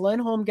Elias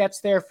Lindholm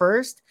gets there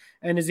first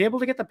and is able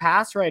to get the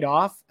pass right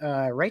off,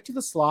 right to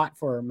the slot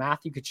for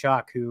Matthew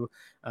Tkachuk, who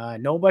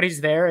nobody's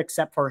there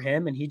except for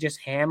him. And he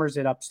just hammers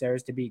it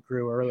upstairs to beat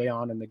Grew early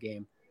on in the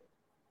game.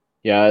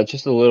 Yeah, it's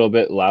just a little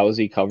bit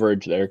lousy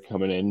coverage there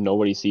coming in.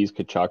 Nobody sees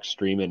Tkachuk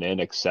streaming in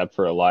except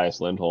for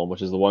Elias Lindholm,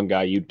 which is the one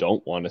guy you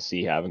don't want to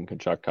see having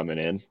Tkachuk coming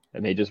in.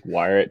 And they just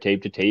wire it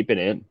tape to tape and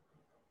in.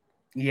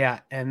 Yeah,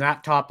 and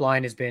that top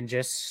line has been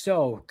just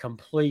so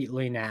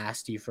completely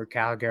nasty for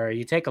Calgary.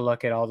 You take a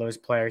look at all those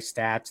player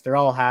stats. They're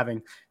all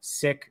having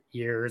sick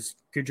years.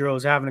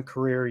 Gaudreau's having a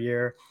career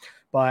year.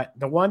 But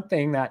the one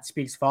thing that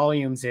speaks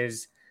volumes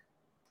is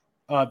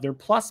they're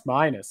plus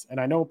minus. And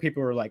I know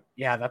people are like,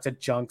 yeah, that's a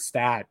junk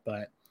stat.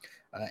 But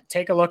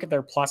take a look at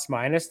their plus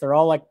minus. They're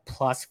all like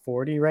plus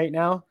 40 right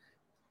now.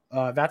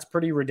 That's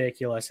pretty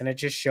ridiculous. And it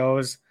just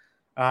shows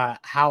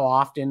how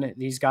often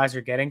these guys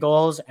are getting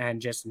goals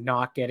and just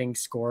not getting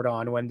scored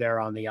on when they're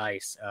on the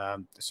ice.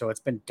 So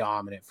it's been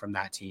dominant from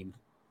that team.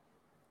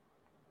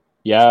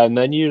 Yeah, and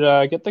then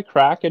you'd get the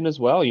Kraken as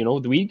well.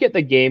 We get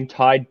the game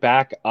tied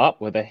back up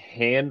with a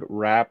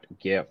hand-wrapped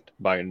gift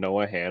by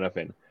Noah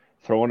Hanifin,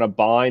 throwing a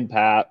blind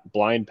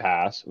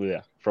pass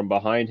from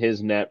behind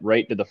his net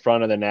right to the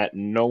front of the net.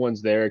 No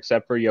one's there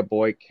except for your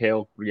boy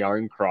Cale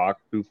Yarncroc,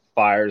 who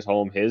fires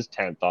home his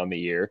 10th on the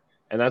year.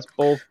 And that's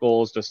both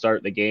goals to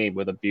start the game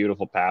with a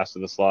beautiful pass to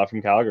the slot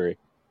from Calgary.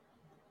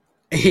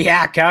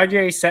 Yeah,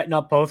 Calgary setting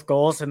up both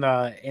goals in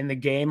the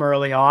game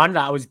early on.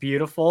 That was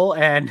beautiful.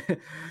 And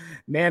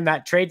man,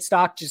 that trade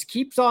stock just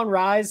keeps on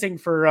rising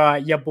for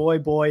your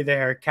boy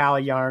there, Cal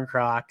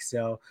Yarncroc.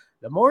 So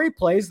the more he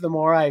plays, the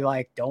more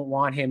I don't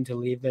want him to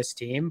leave this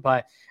team.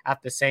 But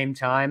at the same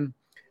time,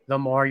 the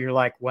more you're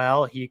like,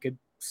 well, he could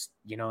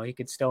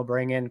still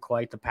bring in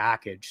quite the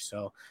package.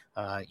 So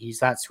he's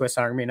that Swiss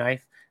Army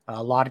knife.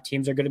 A lot of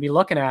teams are going to be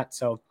looking at.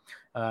 So,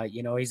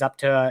 he's up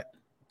to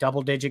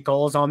double-digit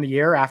goals on the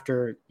year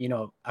after,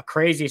 a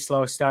crazy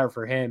slow start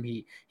for him.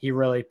 He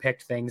really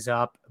picked things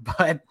up.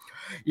 But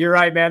you're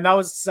right, man. That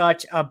was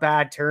such a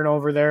bad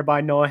turnover there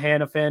by Noah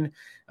Hanifin.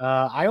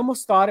 I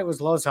almost thought it was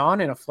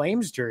Lausanne in a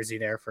Flames jersey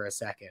there for a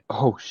second.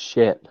 Oh,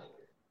 shit.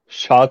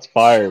 Shots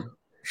fired.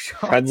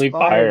 Friendly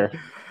fire.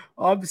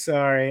 I'm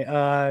sorry.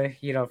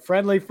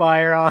 Friendly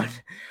fire on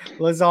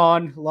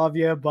Lausanne. Love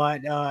you.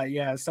 But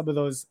some of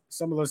those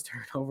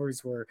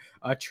turnovers were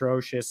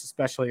atrocious,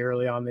 especially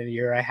early on in the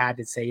year. I had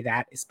to say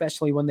that,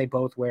 especially when they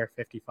both wear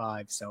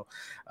 55. So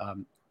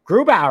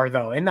Grubauer,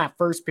 though, in that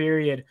first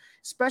period,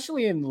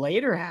 especially in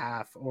later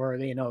half or,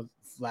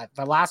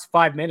 the last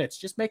 5 minutes,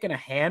 just making a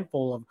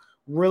handful of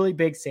really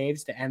big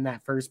saves to end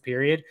that first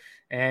period.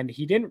 And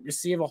he didn't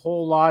receive a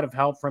whole lot of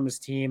help from his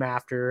team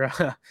after,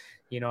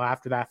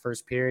 after that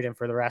first period and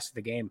for the rest of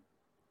the game.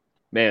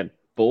 Man,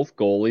 both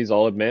goalies,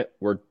 I'll admit,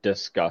 were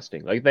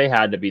disgusting. They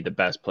had to be the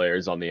best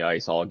players on the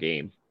ice all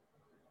game.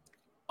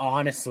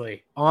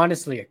 Honestly,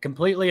 I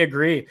completely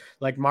agree.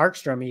 Like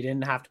Markstrom, he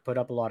didn't have to put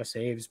up a lot of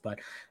saves, but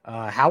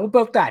how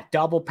about that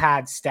double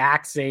pad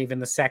stack save in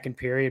the second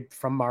period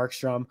from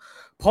Markstrom,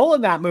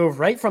 pulling that move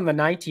right from the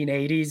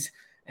 1980s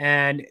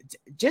and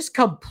just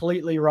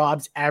completely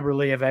robs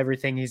Eberle of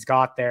everything he's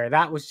got there.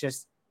 That was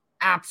just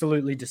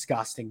absolutely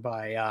disgusting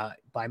by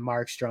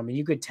Markstrom. And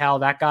you could tell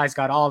that guy's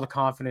got all the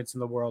confidence in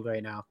the world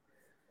right now.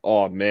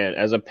 Oh, man.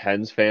 As a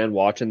Pens fan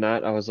watching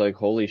that, I was like,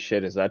 holy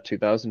shit, is that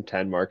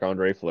 2010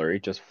 Marc-Andre Fleury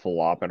just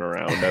flopping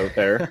around out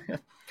there?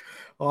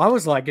 Well, I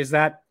was like, is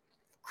that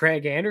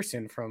Craig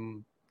Anderson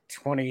from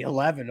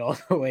 2011 all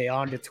the way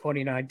on to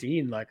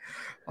 2019? Like,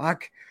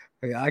 fuck.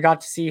 I got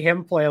to see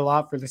him play a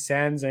lot for the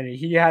Sens, and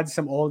he had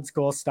some old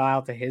school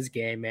style to his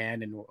game,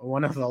 man. And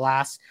one of the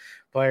last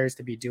players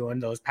to be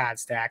doing those pad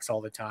stacks all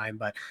the time.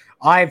 But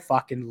I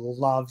fucking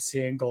love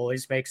seeing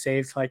goalies make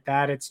saves like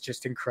that. It's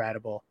just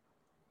incredible.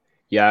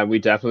 Yeah, we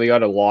definitely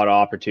got a lot of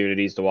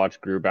opportunities to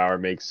watch Grubauer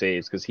make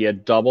saves because he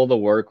had double the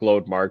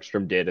workload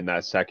Markstrom did in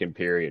that second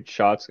period.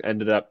 Shots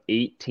ended up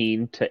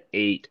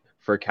 18-8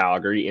 for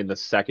Calgary in the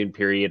second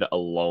period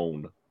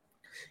alone.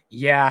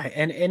 Yeah,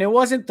 and it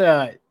was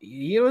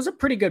a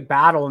pretty good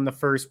battle in the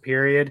first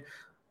period.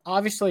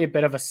 Obviously a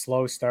bit of a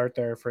slow start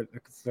there for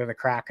the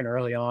Kraken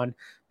early on,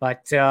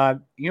 but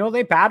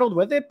they battled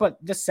with it. But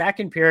the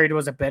second period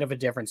was a bit of a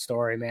different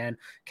story, man.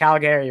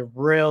 Calgary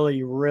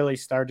really, really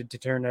started to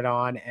turn it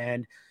on,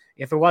 and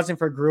if it wasn't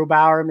for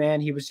Grubauer,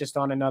 man, he was just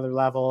on another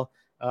level.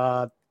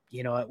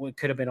 It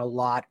could have been a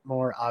lot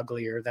more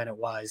uglier than it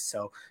was.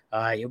 So,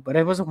 but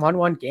it was a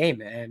 1-1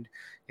 game, and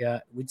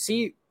we'd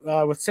see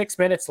with 6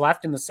 minutes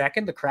left in the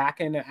second, the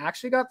Kraken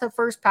actually got their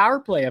first power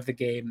play of the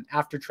game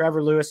after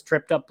Trevor Lewis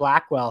tripped up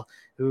Blackwell,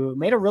 who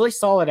made a really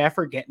solid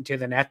effort getting to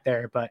the net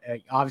there, but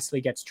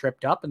obviously gets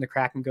tripped up, and the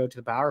Kraken go to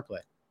the power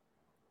play.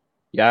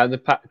 Yeah, and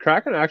the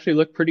Kraken actually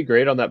looked pretty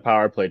great on that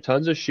power play.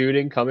 Tons of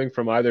shooting coming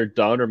from either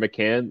Dunn or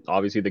McCann,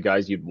 obviously the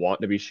guys you'd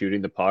want to be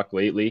shooting the puck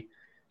lately.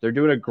 They're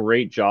doing a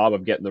great job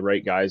of getting the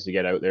right guys to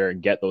get out there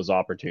and get those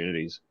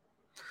opportunities.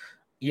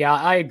 Yeah,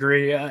 I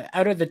agree.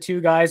 Out of the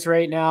two guys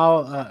right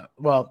now,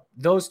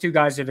 those two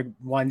guys are the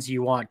ones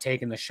you want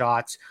taking the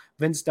shots.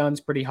 Vince Dunn's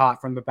pretty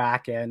hot from the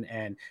back end,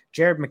 and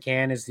Jared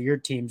McCann is your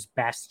team's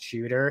best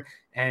shooter,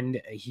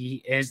 and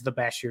he is the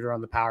best shooter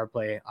on the power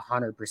play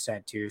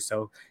 100% too.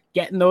 So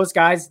getting those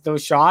guys,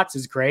 those shots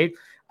is great.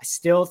 I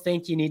still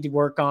think you need to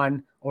work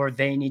on, or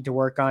they need to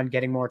work on,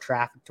 getting more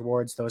traffic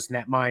towards those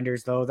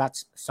netminders, though.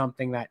 That's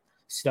something that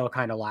still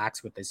kind of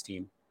lacks with this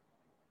team.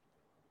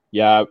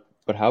 Yeah,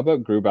 but how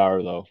about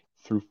Grubauer, though?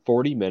 Through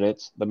 40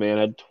 minutes, the man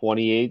had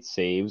 28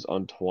 saves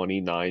on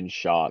 29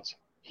 shots.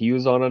 He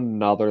was on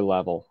another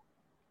level.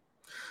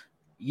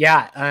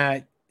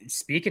 Yeah,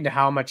 speaking to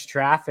how much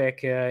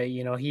traffic,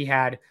 he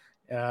had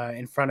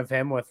in front of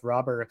him with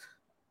Rubber,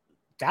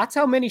 that's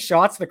how many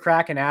shots the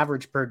Kraken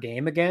average per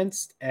game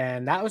against,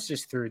 and that was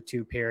just through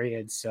 2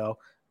 periods. So,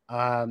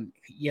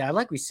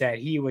 like we said,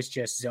 he was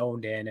just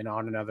zoned in and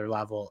on another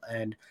level.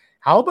 And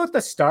how about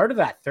the start of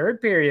that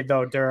third period,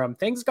 though, Durham?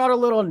 Things got a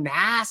little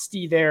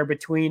nasty there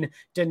between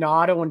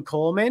Donato and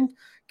Coleman,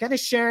 kind of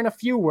sharing a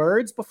few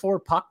words before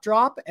puck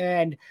drop,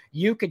 and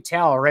you could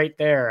tell right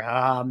there,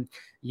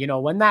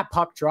 when that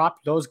puck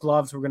dropped, those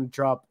gloves were going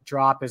to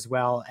drop as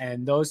well,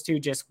 and those two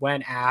just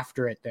went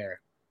after it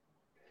there.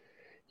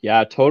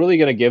 Yeah, totally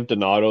going to give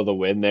Donato the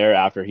win there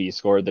after he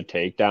scored the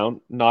takedown.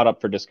 Not up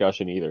for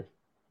discussion either.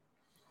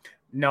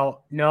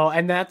 No,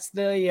 and that's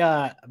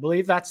I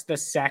believe that's the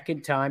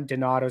second time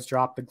Donato's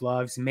dropped the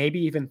gloves, maybe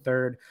even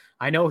third.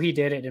 I know he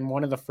did it in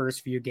one of the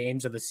first few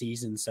games of the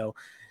season. So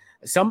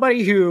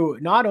somebody who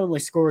not only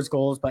scores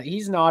goals, but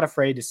he's not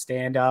afraid to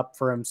stand up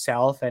for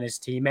himself and his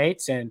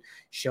teammates and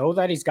show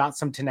that he's got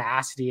some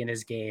tenacity in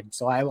his game.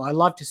 So I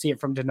love to see it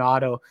from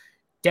Donato.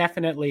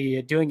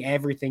 Definitely doing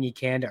everything he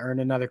can to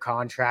earn another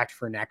contract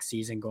for next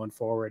season going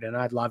forward. And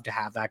I'd love to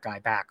have that guy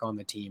back on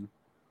the team.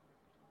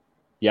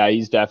 Yeah,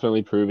 he's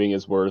definitely proving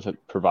his worth at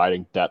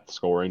providing depth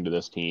scoring to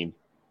this team.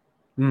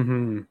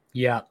 Mm-hmm.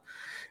 Yeah.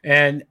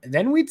 And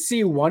then we'd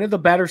see one of the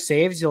better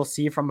saves you'll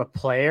see from a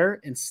player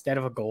instead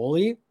of a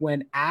goalie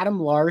when Adam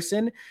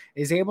Larsson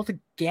is able to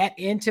get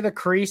into the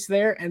crease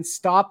there and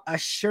stop a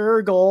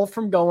sure goal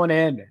from going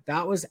in.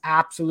 That was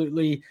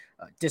absolutely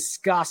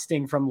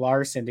disgusting from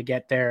Larsson to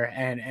get there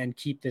and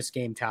keep this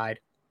game tied.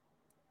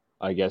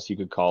 I guess you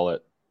could call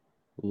it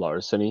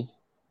larceny.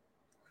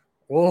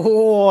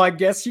 Oh, I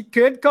guess you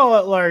could call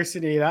it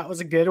larceny. That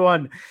was a good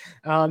one.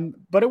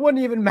 But it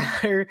wouldn't even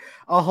matter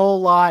a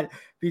whole lot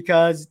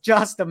because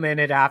just a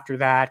minute after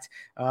that,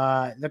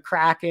 the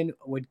Kraken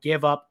would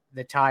give up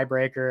the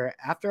tiebreaker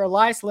after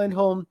Elias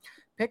Lindholm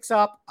picks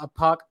up a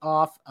puck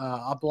off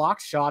a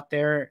blocked shot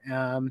there,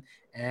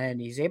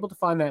 and he's able to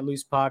find that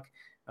loose puck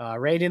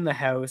right in the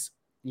house,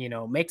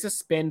 makes a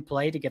spin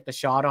play to get the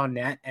shot on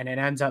net, and it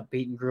ends up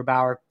beating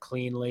Grubauer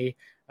cleanly.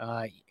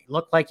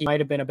 Looked like he might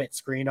have been a bit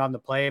screened on the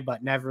play,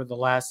 but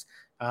nevertheless,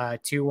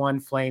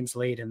 2-1 Flames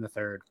lead in the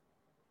third.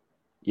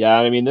 Yeah,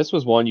 I mean, this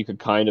was one you could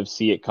kind of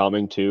see it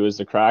coming too, as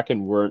the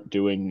Kraken weren't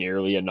doing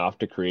nearly enough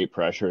to create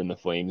pressure in the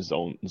Flames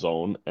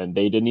zone, and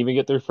they didn't even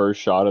get their first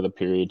shot of the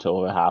period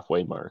till the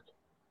halfway mark.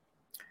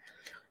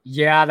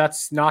 Yeah,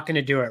 that's not going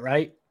to do it,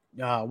 right?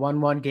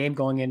 1-1 game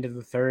going into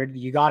the third.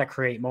 You got to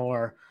create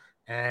more.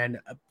 And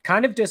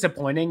kind of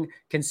disappointing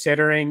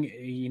considering,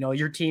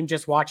 your team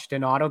just watched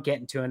Donato get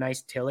into a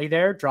nice tilly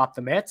there, drop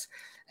the mitts,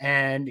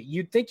 and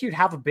you'd think you'd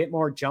have a bit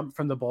more jump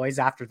from the boys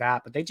after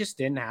that, but they just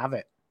didn't have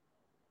it.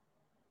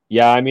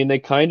 Yeah, I mean, they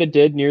kind of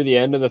did near the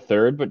end of the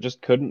third, but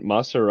just couldn't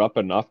muster up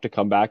enough to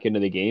come back into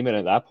the game. And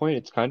at that point,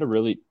 it's kind of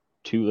really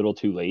too little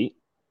too late.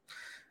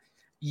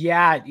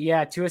 Yeah,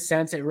 to a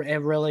sense, it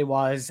really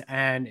was.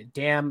 And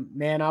damn,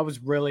 man, I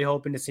was really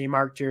hoping to see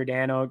Mark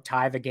Giordano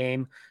tie the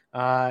game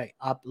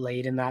up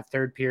late in that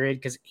third period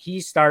because he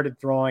started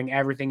throwing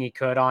everything he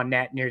could on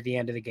net near the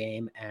end of the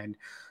game. And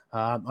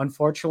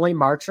unfortunately,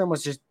 Markstrom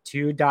was just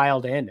too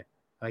dialed in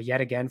yet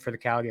again for the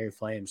Calgary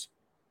Flames.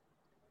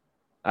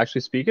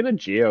 Actually, speaking of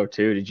Gio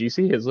too, did you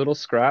see his little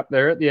scrap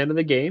there at the end of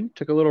the game?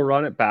 Took a little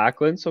run at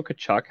Backlund, so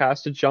Kachuk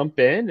has to jump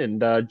in,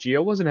 and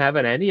Gio wasn't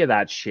having any of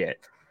that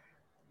shit.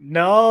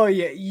 No,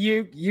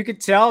 you could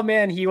tell,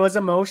 man, he was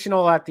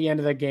emotional at the end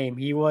of the game.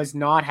 He was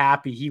not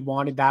happy. He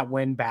wanted that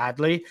win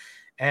badly.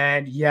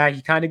 And yeah,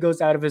 he kind of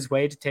goes out of his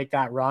way to take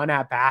that run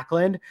at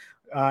Backlund.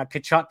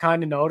 Kachuk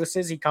kind of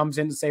notices. He comes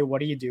in to say,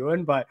 "What are you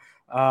doing?" But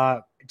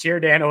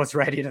Giordano was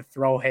ready to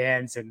throw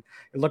hands, and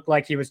it looked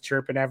like he was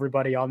chirping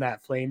everybody on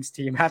that Flames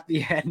team at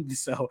the end.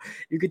 So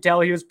you could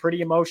tell he was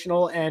pretty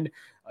emotional. And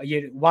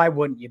why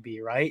wouldn't you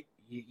be, right?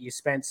 You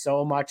spent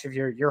so much of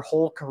your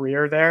whole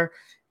career there.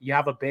 You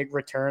have a big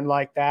return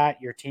like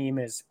that. Your team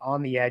is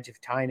on the edge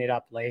of tying it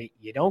up late.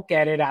 You don't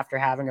get it after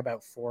having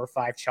about 4 or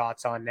 5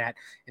 shots on net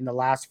in the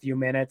last few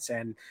minutes.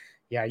 And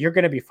yeah, you're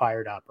going to be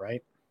fired up,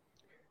 right?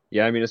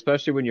 Yeah, I mean,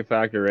 especially when you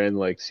factor in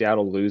like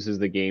Seattle loses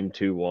the game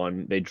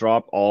 2-1. They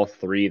drop all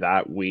 3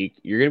 that week.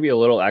 You're going to be a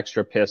little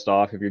extra pissed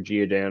off if you're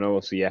Giordano.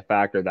 So yeah,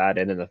 factor that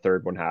in. And the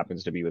third one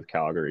happens to be with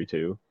Calgary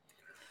too.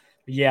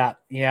 Yeah.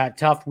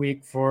 Tough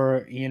week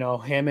for,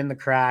 him and the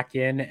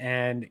Kraken.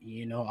 And,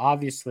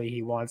 obviously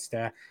he wants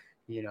to,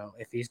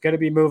 if he's going to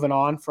be moving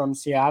on from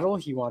Seattle,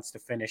 he wants to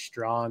finish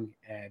strong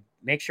and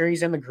make sure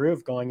he's in the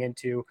groove going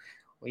into,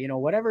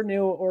 whatever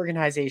new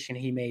organization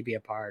he may be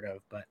a part of.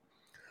 But,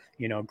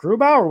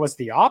 Grubauer was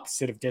the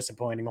opposite of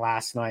disappointing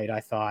last night,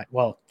 I thought.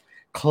 Well,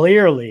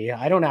 clearly,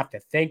 I don't have to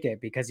think it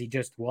because he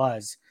just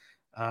was.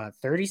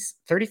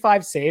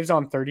 35 saves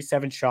on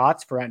 37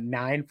 shots for a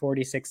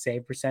 946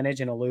 save percentage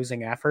in a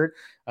losing effort.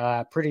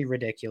 Pretty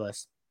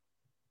ridiculous.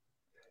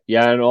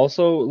 Yeah, and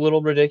also a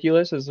little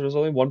ridiculous is there's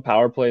only one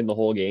power play in the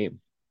whole game.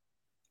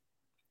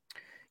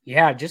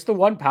 Yeah, just the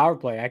one power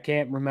play. I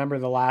can't remember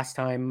the last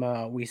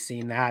time we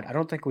seen that. I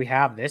don't think we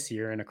have this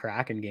year in a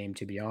Kraken game,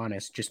 to be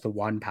honest. Just the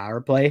one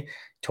power play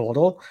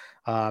total.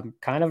 Kind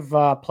of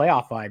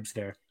playoff vibes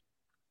there.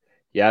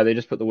 Yeah, they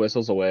just put the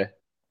whistles away.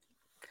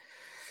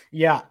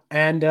 Yeah,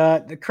 and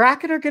the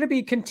Kraken are going to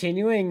be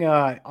continuing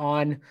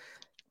on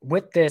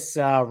with this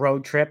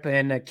road trip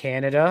in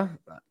Canada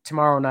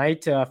tomorrow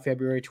night,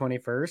 February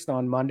 21st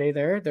on Monday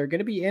there. They're going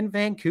to be in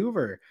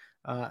Vancouver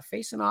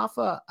facing off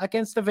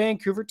against the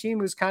Vancouver team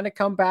who's kind of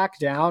come back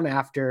down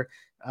after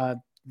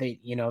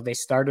they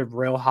started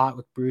real hot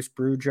with Bruce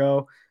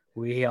Boudreau.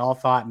 We all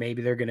thought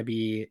maybe they're going to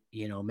be,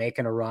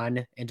 making a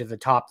run into the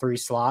top 3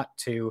 slot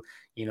to,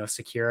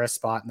 secure a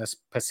spot in the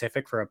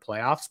Pacific for a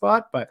playoff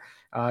spot. But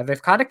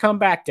they've kind of come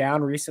back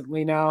down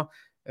recently now,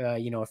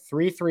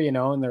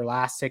 3-3-0 in their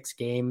last 6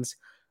 games.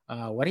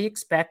 What do you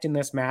expect in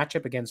this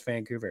matchup against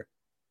Vancouver?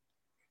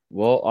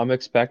 Well, I'm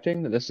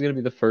expecting that this is going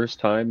to be the first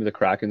time the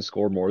Kraken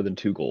score more than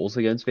 2 goals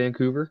against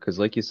Vancouver because,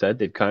 like you said,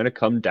 they've kind of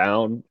come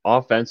down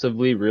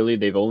offensively. Really,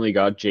 they've only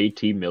got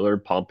JT Miller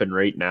pumping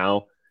right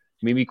now.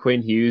 Maybe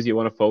Quinn Hughes you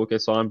want to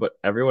focus on, but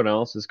everyone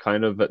else is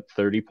kind of at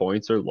 30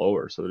 points or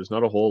lower. So there's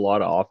not a whole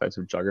lot of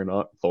offensive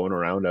juggernaut flowing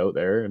around out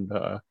there. And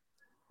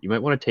you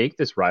might want to take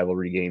this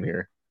rivalry game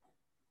here.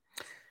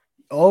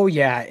 Oh,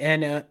 yeah.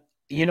 And,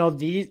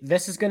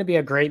 this is going to be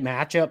a great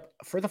matchup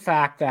for the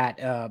fact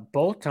that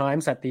both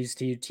times that these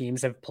 2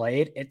 teams have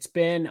played, it's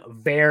been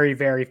very,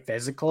 very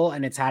physical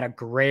and it's had a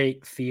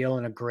great feel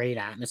and a great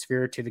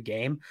atmosphere to the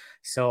game.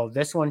 So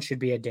this one should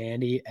be a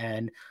dandy.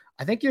 And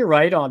I think you're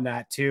right on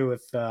that too,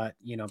 with,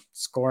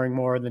 scoring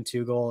more than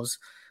 2 goals.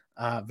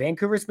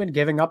 Vancouver's been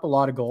giving up a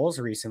lot of goals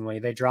recently.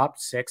 They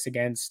dropped 6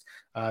 against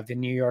the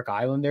New York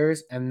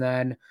Islanders. And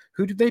then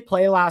who did they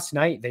play last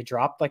night? They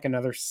dropped like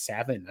another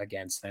 7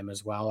 against them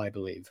as well, I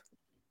believe.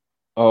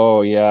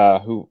 Oh, yeah.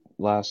 Who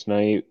last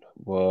night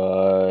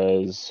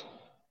was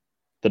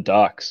the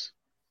Ducks,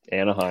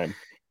 Anaheim.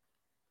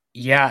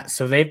 Yeah,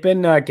 so they've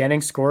been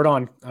getting scored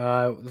on,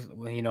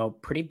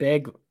 pretty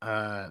big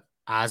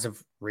as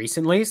of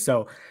recently.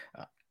 So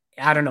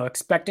I don't know,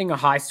 expecting a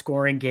high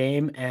scoring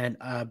game and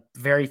a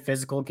very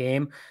physical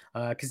game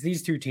because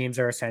these 2 teams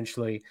are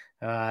essentially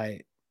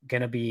going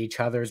to be each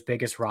other's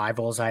biggest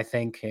rivals, I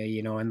think,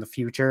 in the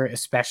future,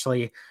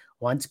 especially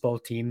once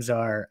both teams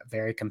are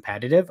very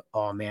competitive.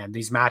 Oh man,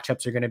 these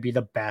matchups are going to be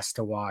the best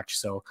to watch.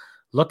 So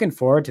looking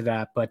forward to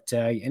that. But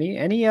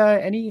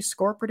any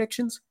score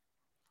predictions?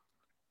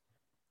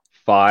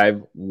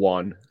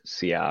 5-1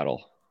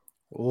 Seattle.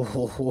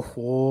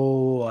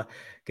 Oh,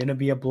 gonna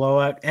be a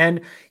blowout.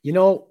 And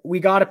we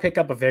got to pick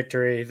up a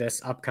victory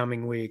this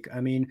upcoming week. I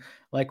mean,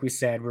 like we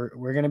said,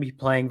 we're gonna be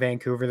playing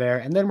Vancouver there,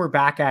 and then we're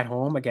back at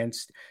home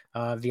against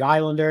the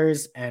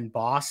Islanders and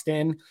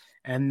Boston,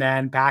 and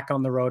then back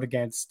on the road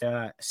against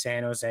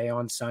San Jose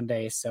on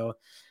Sunday. So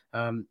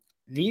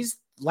these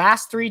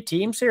last 3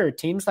 teams here are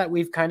teams that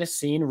we've kind of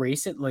seen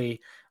recently.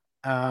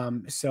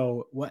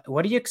 So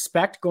what do you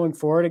expect going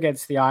forward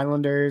against the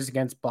Islanders,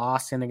 against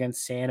Boston,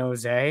 against San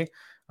Jose?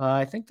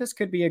 I think this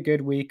could be a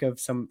good week of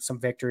some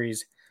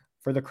victories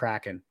for the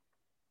Kraken.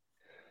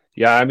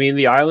 Yeah, I mean,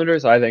 the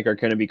Islanders, I think, are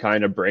going to be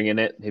kind of bringing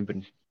it. They've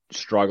been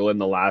struggling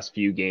the last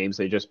few games.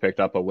 They just picked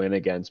up a win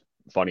against,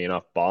 funny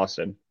enough,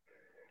 Boston.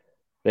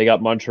 They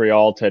got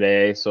Montreal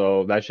today,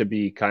 so that should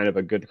be kind of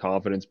a good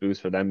confidence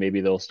boost for them.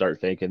 Maybe they'll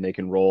start thinking they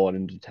can roll it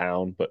into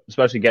town, but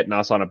especially getting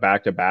us on a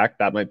back-to-back,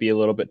 that might be a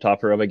little bit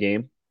tougher of a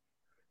game.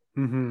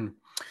 Mm-hmm.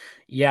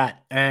 Yeah,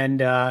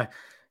 and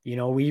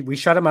we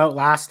shut them out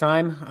last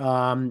time.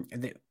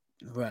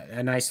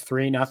 A nice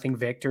 3-0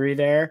 victory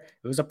there.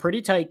 It was a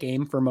pretty tight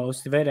game for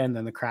most of it, and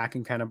then the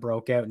Kraken kind of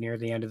broke out near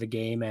the end of the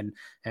game and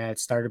it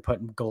started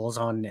putting goals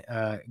in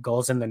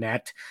the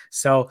net.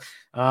 So,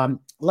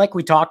 like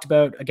we talked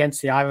about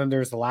against the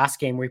Islanders, the last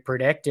game we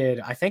predicted,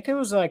 I think it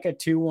was like a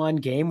 2-1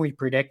 game. We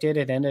predicted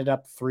it ended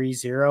up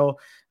 3-0.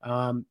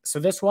 So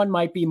this one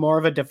might be more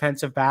of a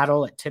defensive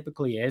battle. It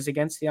typically is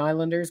against the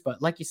Islanders,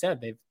 but like you said,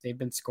 they've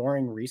been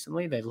scoring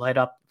recently. They led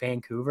up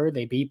Vancouver.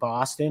 They beat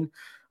Boston.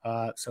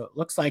 So it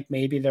looks like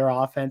maybe their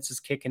offense is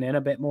kicking in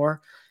a bit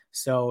more.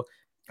 So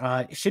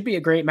it should be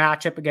a great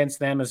matchup against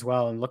them as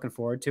well, and looking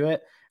forward to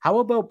it. How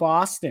about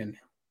Boston?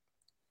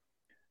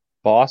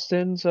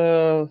 Boston's,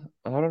 I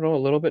don't know, a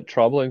little bit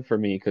troubling for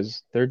me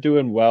because they're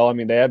doing well. I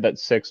mean, they had that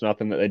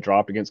 6-0 that they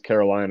dropped against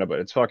Carolina, but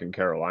it's fucking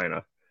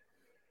Carolina.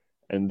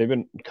 And they've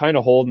been kind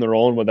of holding their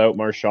own without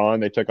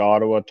Marchand. They took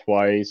Ottawa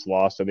twice,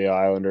 lost to the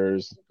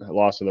Islanders,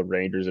 lost to the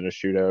Rangers in a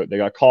shootout. They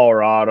got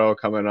Colorado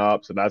coming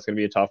up, so that's going to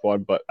be a tough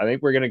one. But I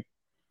think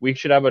we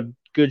should have a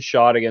good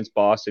shot against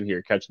Boston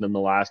here, catching them the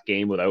last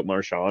game without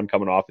Marchand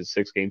coming off his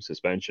 6-game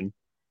suspension.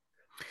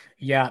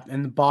 Yeah,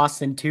 and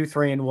Boston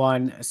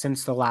 2-3-1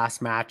 since the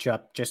last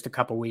matchup just a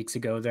couple weeks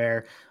ago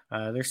there.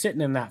 They're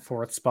sitting in that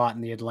 4th spot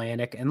in the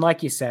Atlantic. And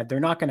like you said, they're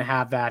not going to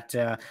have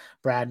that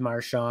Brad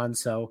Marchand.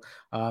 So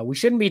we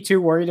shouldn't be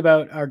too worried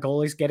about our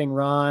goalies getting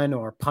run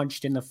or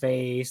punched in the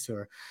face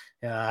or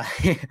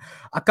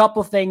a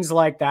couple things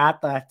like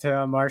that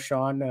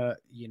Marchand,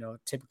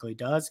 typically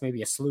does.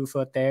 Maybe a slew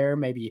foot there.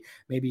 Maybe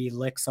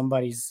lick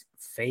somebody's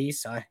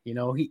face.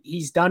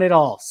 He's done it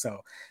all.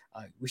 So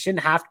we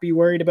shouldn't have to be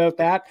worried about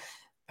that.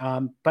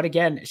 But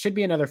again, it should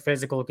be another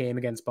physical game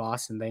against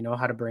Boston. They know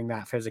how to bring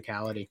that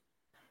physicality.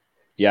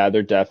 Yeah,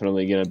 they're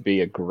definitely going to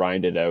be a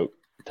grinded out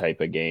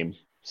type of game,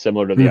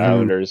 similar to the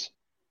Islanders.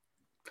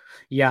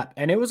 Yeah,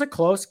 and it was a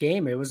close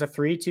game. It was a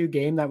 3-2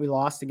 game that we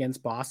lost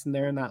against Boston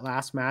there in that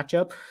last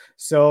matchup.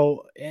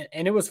 So,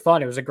 and it was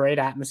fun. It was a great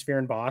atmosphere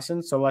in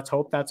Boston. So let's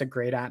hope that's a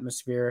great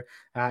atmosphere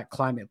at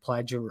Climate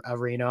Pledge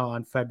Arena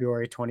on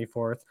February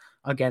 24th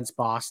against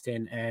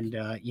Boston. And,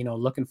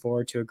 looking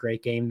forward to a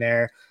great game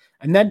there.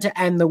 And then to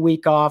end the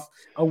week off,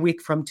 a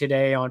week from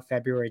today on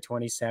February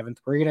 27th,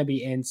 we're going to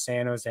be in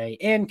San Jose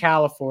in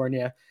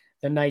California.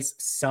 The nice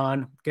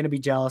sun. Going to be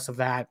jealous of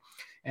that.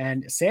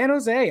 And San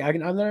Jose,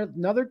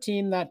 another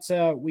team that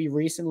we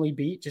recently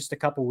beat just a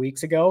couple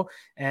weeks ago,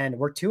 and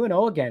we're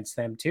 2-0 against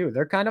them too.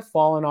 They're kind of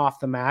falling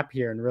off the map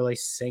here and really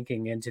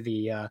sinking into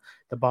the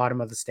bottom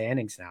of the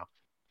standings now.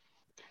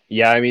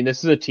 Yeah, I mean,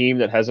 this is a team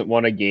that hasn't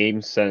won a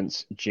game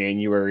since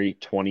January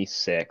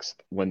 26th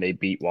when they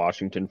beat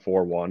Washington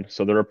 4-1.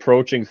 So they're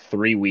approaching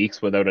 3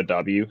 weeks without a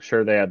W.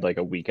 Sure, they had like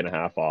a week and a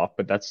half off,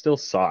 but that still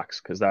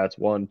sucks because that's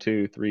 1,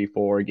 2, 3,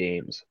 4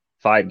 games.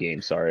 5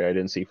 games, sorry. I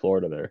didn't see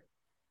Florida there.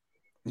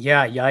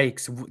 Yeah,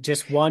 yikes.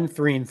 Just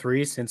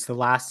 1-3-3 since the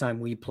last time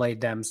we played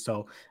them.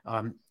 So,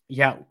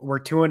 we're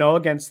 2-0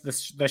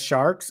 against the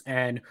Sharks,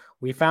 and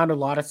we found a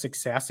lot of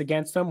success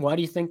against them. Why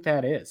do you think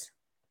that is?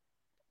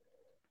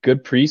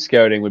 Good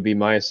pre-scouting would be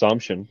my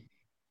assumption.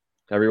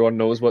 Everyone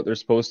knows what they're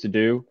supposed to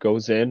do,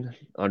 goes in,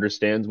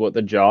 understands what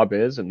the job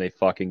is, and they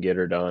fucking get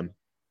her done.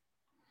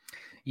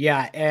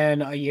 Yeah,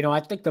 and I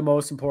think the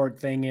most important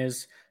thing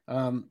is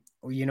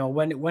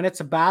when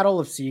it's a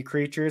battle of sea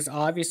creatures,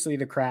 obviously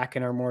the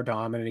Kraken are more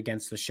dominant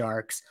against the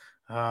Sharks.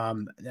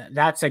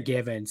 That's a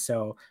given.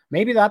 So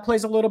maybe that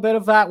plays a little bit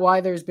of that,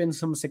 why there's been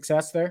some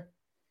success there.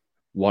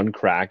 One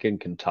Kraken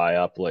can tie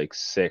up like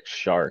 6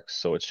 Sharks,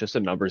 so it's just a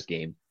numbers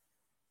game.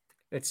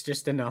 It's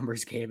just a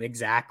numbers game.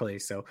 Exactly.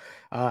 So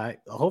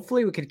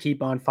hopefully we could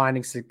keep on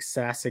finding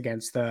success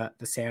against the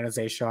San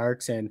Jose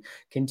Sharks and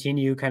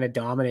continue kind of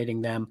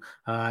dominating them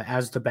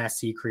as the best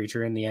sea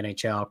creature in the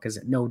NHL, because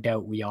no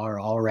doubt we are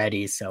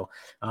already. So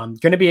going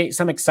to be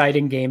some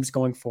exciting games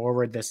going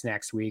forward this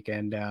next week,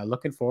 and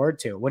looking forward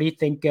to it. What do you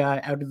think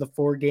out of the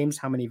 4 games,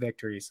 how many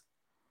victories?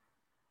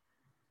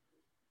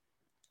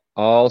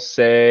 I'll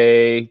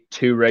say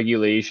 2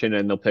 regulation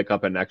and they'll pick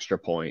up an extra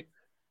point.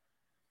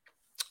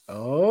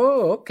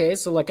 Oh, okay.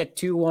 So like a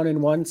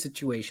 2-1-1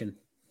 situation.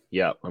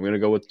 Yeah, I'm going to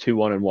go with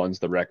 2-1-1's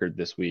the record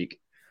this week.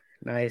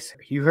 Nice.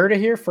 You heard it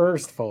here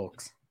first,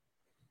 folks.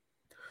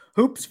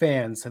 Hoops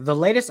fans, the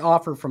latest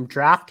offer from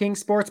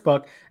DraftKings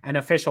Sportsbook, an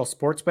official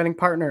sports betting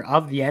partner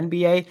of the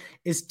NBA,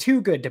 is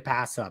too good to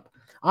pass up.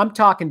 I'm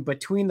talking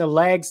between the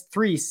legs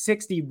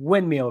 360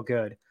 windmill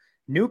good.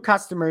 New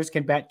customers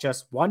can bet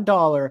just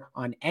 $1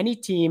 on any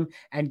team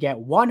and get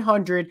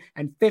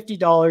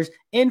 $150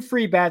 in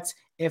free bets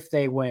if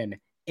they win.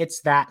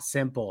 It's that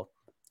simple.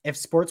 If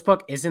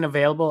Sportsbook isn't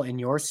available in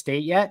your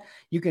state yet,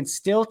 you can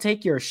still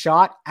take your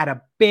shot at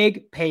a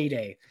big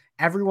payday.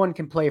 Everyone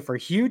can play for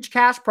huge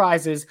cash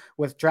prizes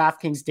with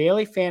DraftKings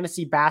daily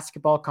fantasy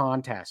basketball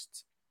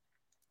contests.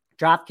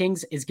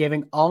 DraftKings is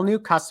giving all new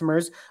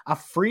customers a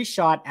free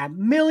shot at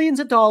millions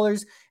of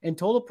dollars in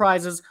total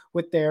prizes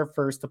with their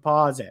first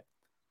deposit.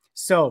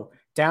 So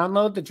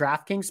download the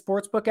DraftKings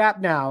Sportsbook app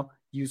now,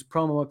 use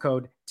promo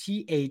code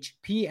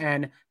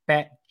THPN,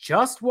 bet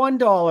just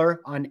 $1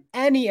 on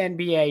any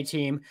NBA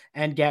team,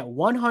 and get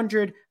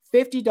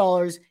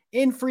 $150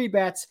 in free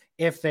bets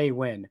if they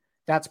win.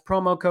 That's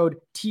promo code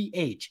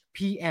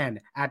THPN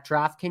at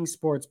DraftKings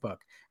Sportsbook,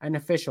 an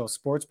official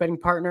sports betting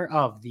partner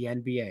of the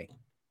NBA.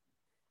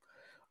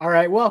 All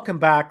right, welcome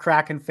back,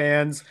 Kraken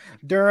fans.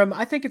 Durham,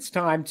 I think it's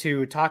time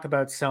to talk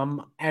about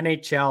some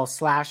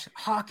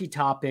NHL/hockey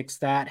topics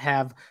that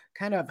have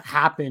kind of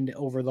happened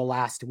over the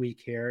last week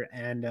here.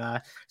 And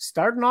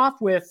starting off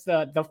with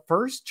the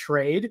first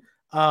trade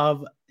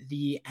of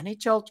the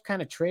NHL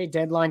kind of trade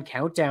deadline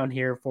countdown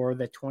here for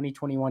the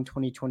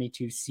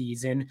 2021-2022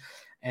 season.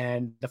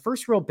 And the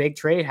first real big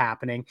trade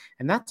happening,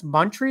 and that's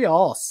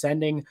Montreal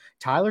sending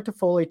Tyler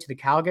Toffoli to the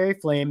Calgary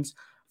Flames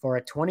for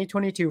a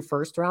 2022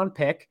 first-round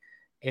pick.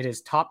 It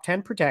is top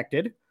 10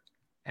 protected.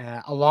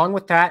 Along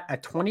with that, a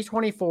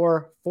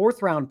 2024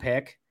 fourth-round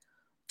pick,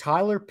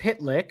 Tyler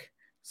Pitlick,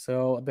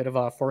 so a bit of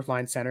a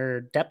fourth-line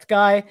center depth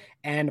guy,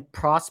 and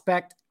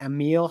prospect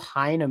Emil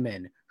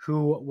Heineman,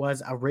 who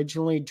was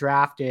originally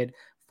drafted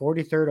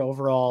 43rd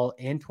overall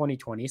in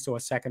 2020, so a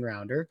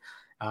second-rounder.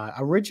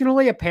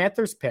 Originally a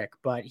Panthers pick,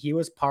 but he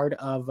was part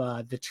of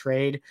the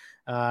trade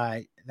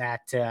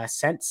that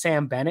sent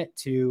Sam Bennett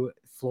to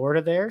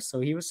Florida there. So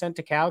he was sent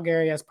to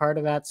Calgary as part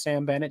of that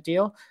Sam Bennett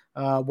deal.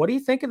 What do you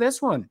think of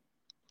this one?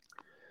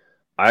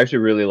 I actually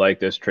really like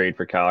this trade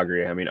for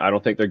Calgary. I mean, I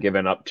don't think they're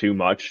giving up too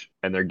much,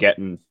 and they're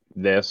getting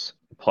this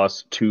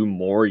plus 2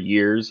 more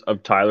years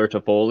of Tyler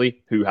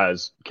Toffoli, who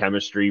has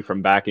chemistry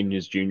from back in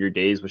his junior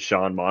days with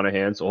Sean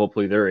Monahan. So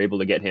hopefully they're able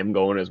to get him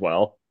going as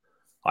well.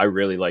 I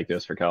really like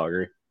this for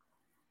Calgary.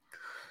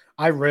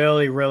 I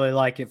really, really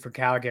like it for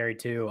Calgary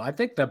too. I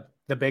think the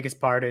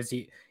biggest part is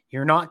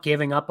you're not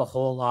giving up a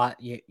whole lot.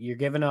 You're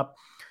giving up,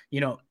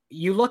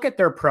 you look at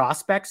their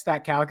prospects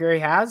that Calgary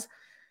has,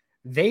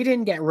 they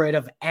didn't get rid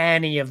of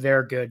any of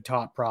their good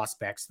top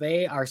prospects.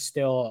 They are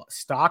still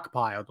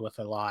stockpiled with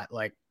a lot.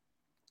 Like,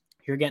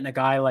 you're getting a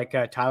guy like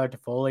Tyler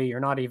Toffoli. You're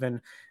not even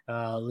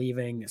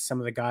leaving some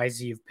of the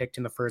guys you've picked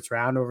in the first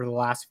round over the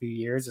last few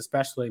years,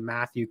 especially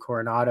Matthew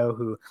Coronado,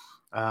 who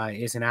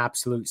is an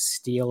absolute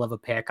steal of a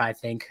pick, I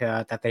think,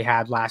 that they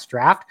had last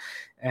draft.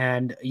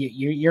 And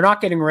you're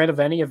not getting rid of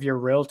any of your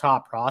real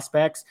top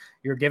prospects.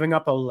 You're giving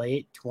up a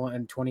late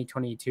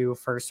 2022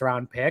 first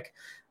round pick.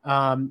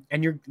 And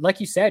you're, like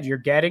you said, you're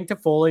getting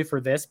Toffoli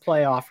for this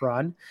playoff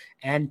run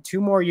and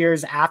 2 more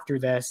years after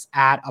this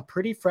at a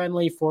pretty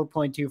friendly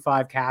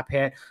 4.25 cap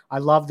hit. I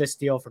love this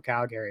deal for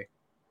Calgary.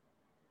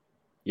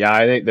 Yeah,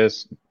 I think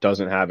this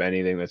doesn't have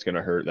anything that's going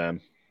to hurt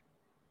them.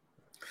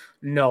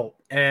 No.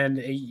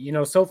 And,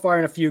 so far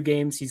in a few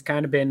games, he's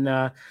kind of been,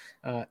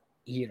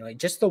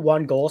 just the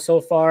 1 goal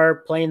so far,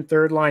 playing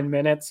third line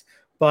minutes.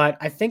 But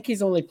I think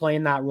he's only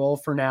playing that role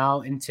for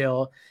now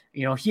until,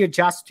 he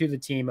adjusts to the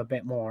team a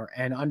bit more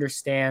and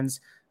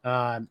understands,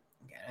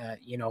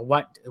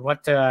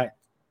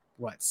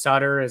 what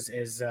Sutter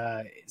is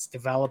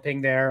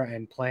developing there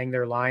and playing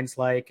their lines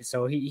like.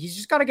 So he's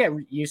just got to get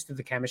used to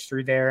the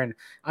chemistry there and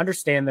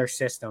understand their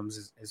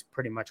systems is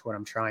pretty much what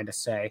I'm trying to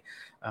say.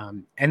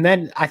 And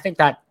then I think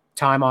that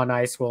time on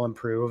ice will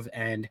improve.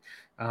 And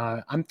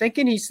I'm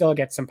thinking he still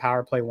gets some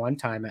power play 1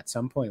 time at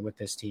some point with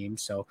this team.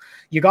 So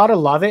you got to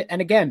love it.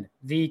 And again,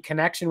 the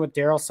connection with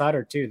Daryl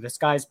Sutter too. This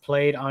guy's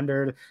played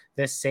under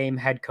this same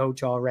head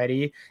coach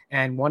already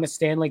and won a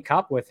Stanley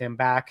Cup with him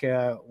back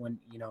when,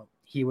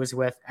 he was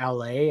with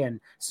LA and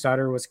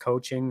Sutter was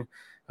coaching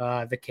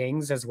the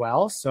Kings as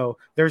well. So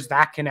there's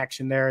that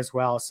connection there as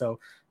well. So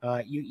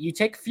you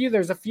take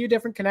there's a few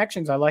different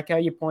connections. I like how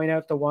you point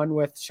out the one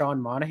with Sean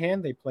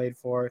Monahan. They played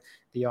for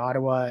the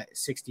Ottawa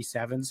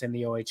 67s in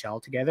the OHL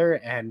together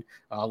and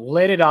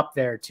lit it up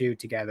there too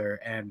together.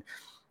 And,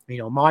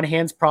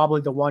 Monahan's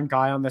probably the one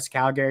guy on this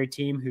Calgary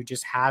team who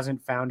just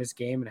hasn't found his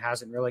game and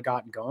hasn't really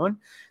gotten going.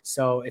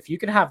 So if you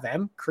can have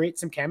them create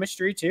some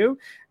chemistry too,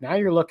 now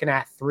you're looking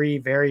at 3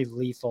 very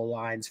lethal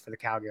lines for the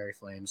Calgary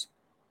Flames.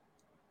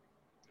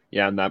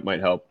 Yeah, and that might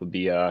help with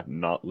the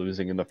not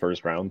losing in the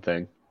first round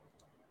thing.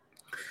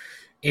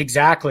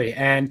 Exactly.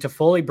 And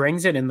Toffoli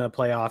brings it in the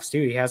playoffs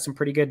too. He has some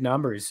pretty good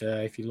numbers.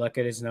 If you look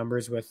at his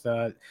numbers with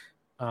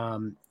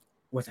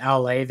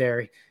LA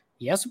there,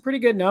 he has some pretty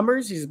good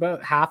numbers. He's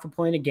about half a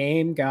point a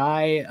game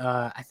guy.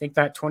 I think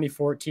that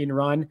 2014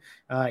 run,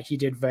 he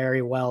did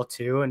very well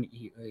too. And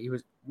he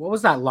was, what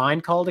was that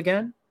line called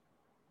again?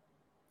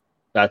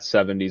 That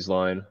 70s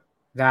line.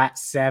 That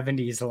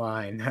 70s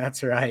line.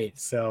 That's right.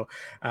 So,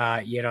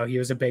 he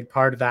was a big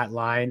part of that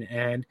line.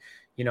 And,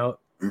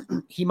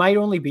 he might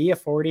only be a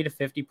 40 to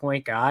 50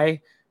 point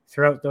guy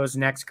throughout those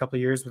next couple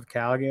of years with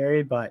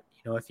Calgary. But,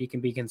 if he can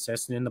be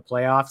consistent in the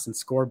playoffs and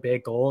score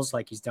big goals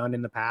like he's done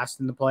in the past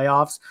in the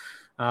playoffs,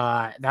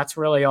 that's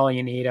really all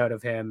you need out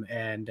of him.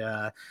 And,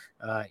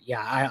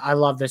 I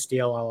love this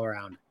deal all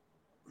around.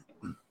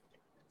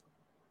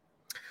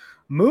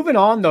 Moving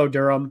on, though,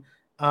 Durham,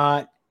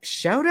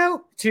 shout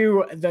out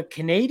to the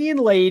Canadian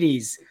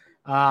ladies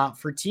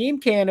for Team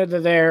Canada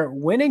there,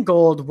 winning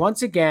gold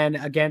once again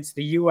against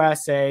the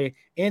USA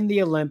in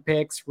the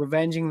Olympics,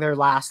 revenging their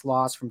last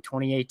loss from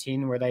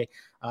 2018 where they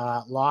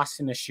lost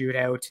in a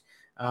shootout.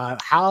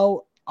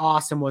 How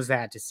awesome was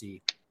that to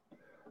see?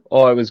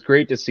 Oh, it was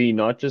great to see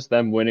not just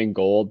them winning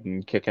gold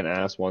and kicking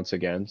ass once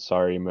again.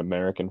 Sorry, my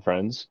American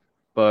friends.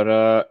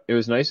 But it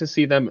was nice to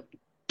see them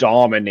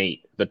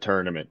dominate the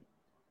tournament.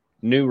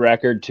 New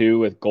record, too,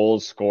 with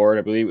goals scored.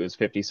 I believe it was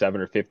 57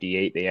 or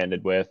 58 they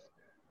ended with.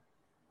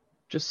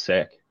 Just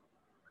sick.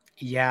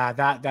 Yeah,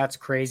 that's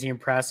crazy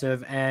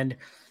impressive. And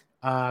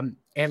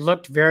it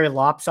looked very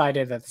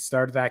lopsided at the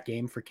start of that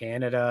game for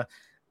Canada.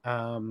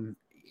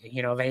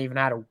 They even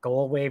had a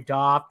goal waved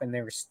off and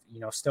they were,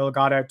 still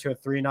got out to a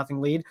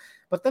 3-0 lead.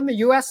 But then the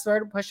U.S.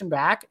 started pushing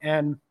back,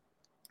 and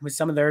with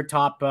some of their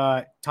top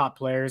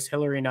players,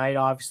 Hillary Knight,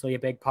 obviously a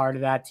big part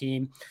of that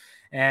team.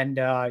 And,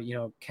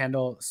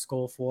 Kendall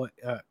Caulfield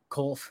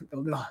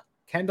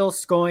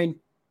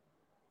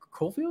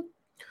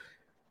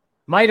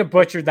might have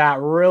butchered that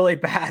really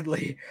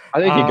badly.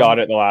 I think he got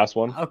it the last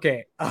one.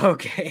 Okay. Well,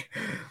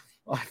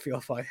 I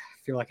feel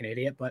like an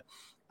idiot, but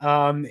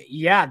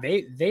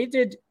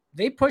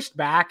they pushed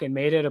back and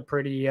made it a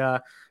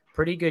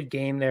pretty good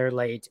game there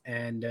late.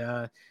 And,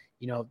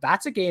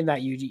 that's a game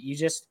that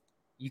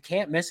you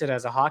can't miss it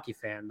as a hockey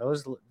fan.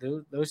 Those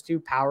two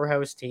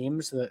powerhouse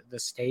teams, the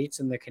States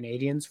and the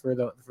Canadians for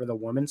the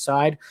women's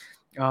side,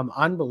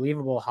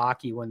 unbelievable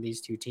hockey when these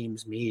two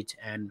teams meet.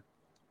 And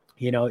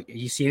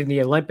you see it in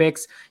the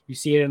Olympics, you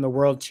see it in the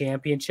World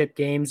Championship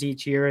games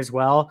each year as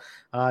well.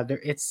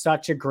 It's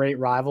such a great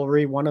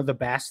rivalry, one of the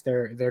best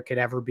there could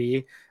ever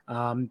be.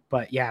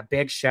 But yeah,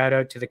 big shout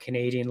out to the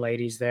Canadian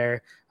ladies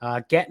there,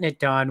 getting it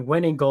done,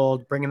 winning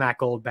gold, bringing that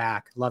gold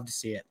back. Love to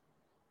see it.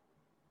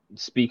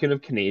 Speaking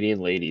of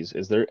Canadian ladies,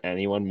 is there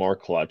anyone more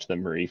clutch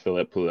than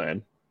Marie-Philip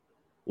Poulin?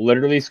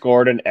 Literally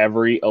scored in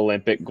every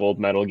Olympic gold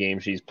medal game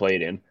she's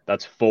played in.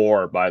 That's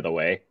 4, by the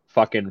way.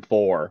 Fucking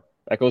 4.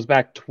 That goes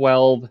back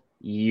 12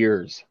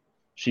 years.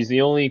 She's the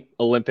only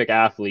Olympic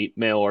athlete,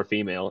 male or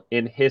female,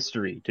 in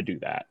history to do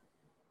that.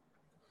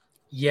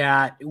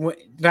 Yeah,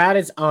 that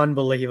is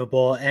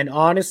unbelievable. And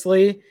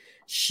honestly,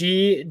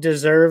 she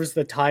deserves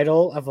the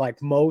title of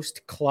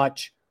most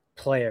clutch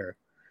player.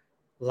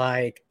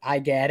 I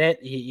get it.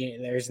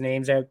 There's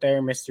names out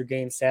there, Mr.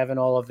 Game 7,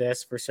 all of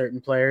this for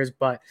certain players,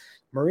 but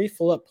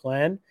Marie-Philip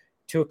Poulin,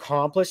 to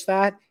accomplish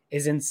that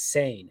is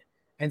insane.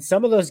 And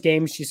some of those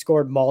games she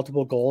scored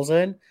multiple goals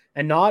in,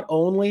 and not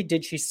only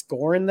did she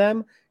score in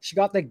them, she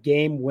got the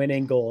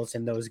game-winning goals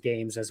in those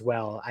games as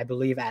well. I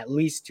believe at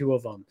least 2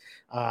 of them.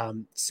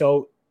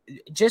 So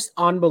just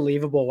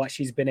unbelievable what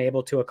she's been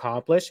able to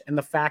accomplish, and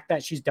the fact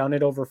that she's done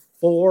it over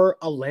 4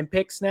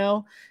 Olympics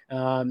now,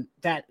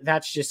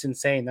 that's just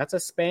insane. That's a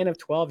span of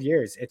 12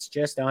 years. It's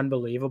just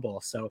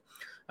unbelievable. So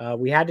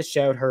we had to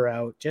shout her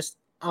out. Just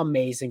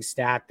amazing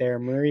stat there.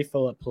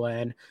 Marie-Philip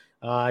Poulin,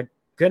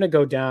 going to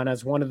go down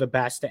as one of the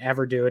best to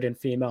ever do it in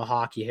female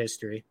hockey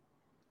history.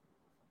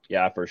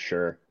 Yeah, for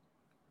sure.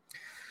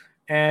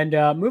 And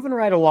moving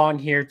right along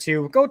here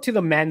to go to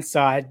the men's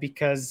side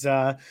because,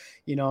 not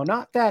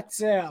that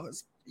I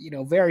was,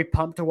 very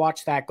pumped to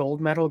watch that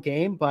gold medal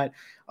game, but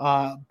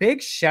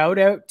big shout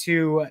out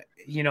to,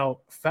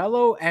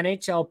 fellow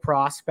NHL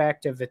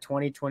prospect of the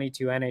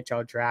 2022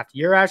 NHL draft,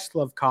 Juraj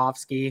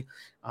Slafkovsky,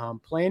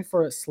 playing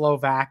for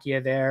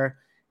Slovakia there,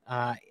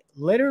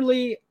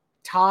 literally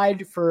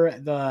tied for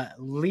the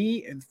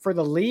lead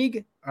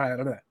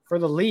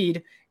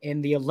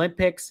in the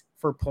Olympics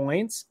for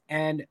points,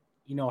 and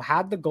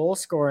had the goal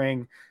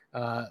scoring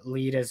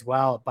lead as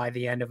well by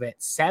the end of it.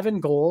 7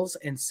 goals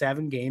in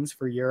 7 games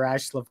for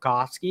Juraj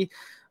Slafkovsky.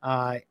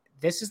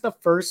 This is the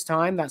first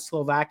time that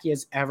Slovakia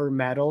has ever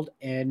medaled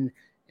in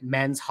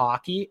men's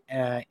hockey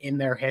in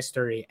their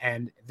history,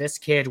 and this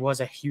kid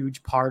was a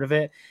huge part of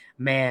it.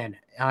 Man,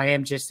 I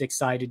am just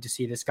excited to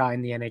see this guy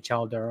in the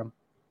NHL, Durham.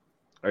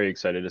 Are you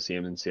excited to see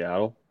him in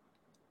Seattle?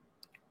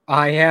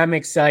 I am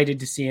excited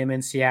to see him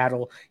in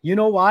Seattle. You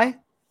know why?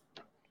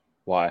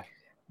 Why?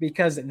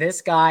 Because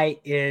this guy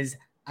is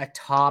a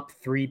top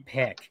 3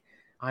 pick.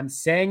 I'm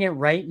saying it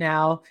right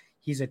now.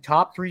 He's a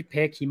top 3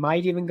 pick. He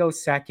might even go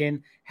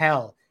second.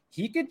 Hell,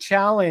 he could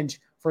challenge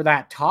for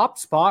that top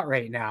spot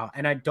right now.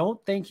 And I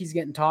don't think he's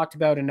getting talked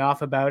about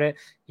enough about it.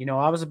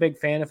 I was a big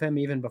fan of him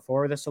even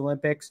before this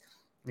Olympics.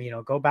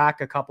 Go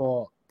back a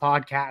couple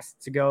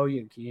podcasts ago.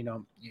 You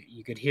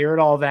could hear it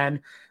all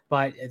then.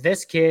 But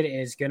this kid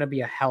is going to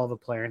be a hell of a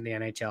player in the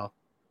NHL.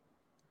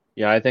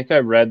 Yeah, I think I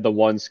read the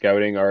one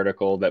scouting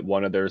article that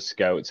one of their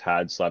scouts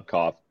had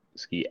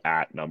Slafkovsky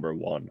at number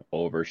 1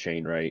 over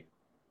Shane Wright.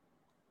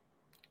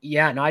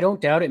 Yeah, no, I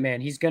don't doubt it,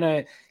 man. He's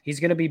gonna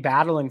be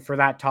battling for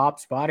that top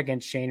spot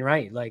against Shane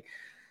Wright.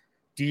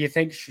 Do you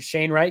think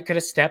Shane Wright could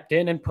have stepped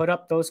in and put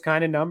up those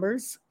kind of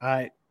numbers?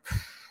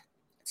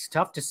 It's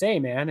tough to say,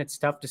 man. It's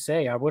tough to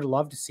say. I would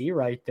love to see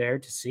Wright there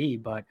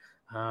but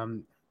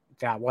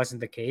that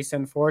wasn't the case,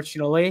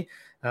 unfortunately.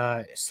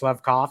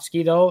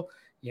 Slafkovsky, though,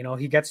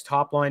 He gets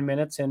top line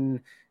minutes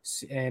in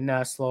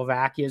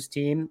Slovakia's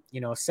team.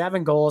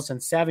 7 goals in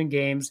 7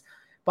 games.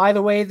 By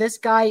the way, this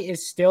guy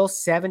is still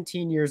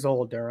 17 years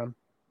old, Durham.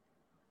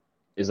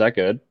 Is that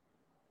good?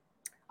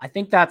 I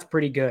think that's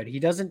pretty good. He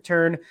doesn't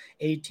turn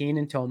 18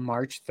 until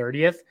March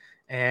 30th.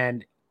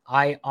 And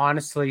I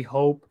honestly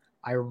hope,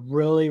 I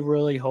really,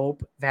 really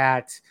hope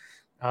that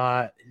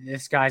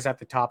this guy's at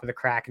the top of the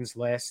Kraken's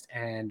list,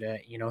 and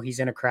he's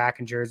in a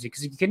Kraken jersey.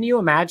 Because can you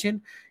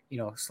imagine,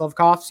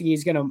 Slafkovsky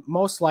is going to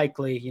most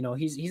likely,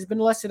 he's been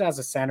listed as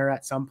a center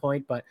at some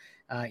point, but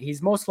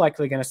he's most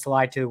likely going to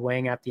slide to the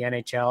wing at the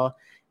NHL.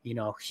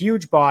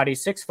 Huge body,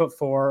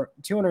 6'4",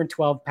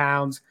 212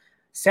 pounds,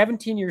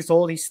 17 years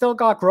old. He's still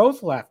got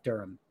growth left,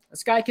 Durham.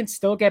 This guy can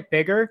still get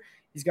bigger.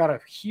 He's got a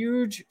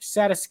huge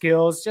set of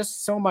skills,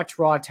 just so much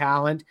raw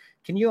talent.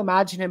 Can you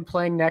imagine him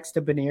playing next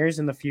to Beniers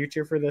in the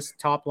future for this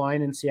top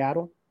line in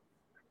Seattle?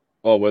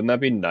 Oh, wouldn't that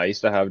be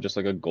nice to have just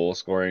like a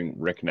goal-scoring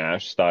Rick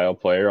Nash style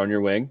player on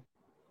your wing?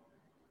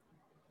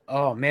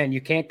 Oh man,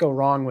 you can't go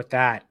wrong with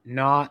that.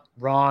 Not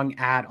wrong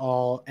at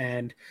all.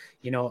 And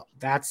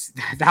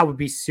that would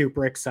be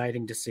super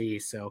exciting to see.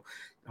 So,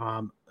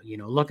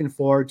 looking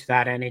forward to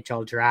that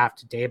NHL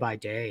draft day by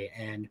day,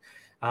 and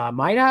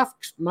might have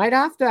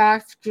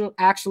to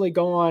actually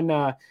go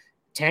on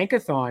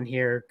Tankathon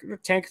here,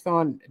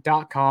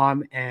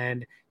 tankathon.com,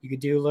 and you could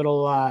do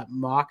little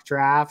mock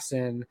drafts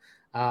and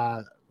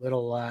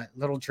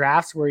little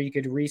drafts where you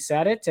could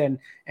reset it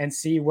and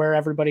see where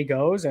everybody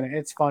goes, and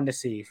it's fun to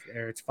see,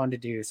 or it's fun to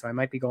do. So I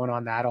might be going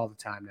on that all the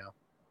time now.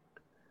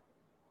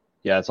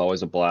 Yeah, it's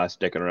always a blast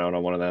dicking around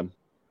on one of them.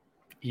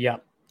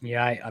 Yep.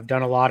 Yeah, I've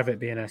done a lot of it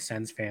being a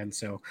Sens fan,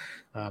 so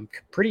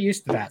pretty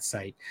used to that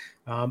site.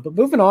 But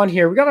moving on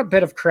here, we got a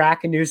bit of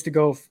Kraken news to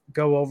go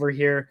over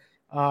here.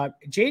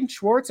 Jaden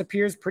Schwartz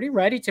appears pretty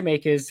ready to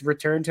make his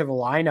return to the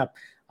lineup.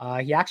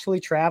 He actually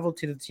traveled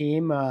to the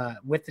team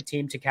with the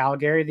team to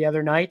Calgary the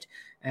other night,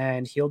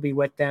 and he'll be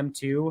with them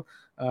too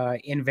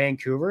in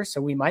Vancouver.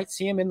 So we might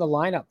see him in the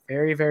lineup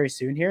very, very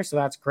soon here. So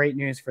that's great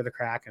news for the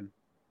Kraken.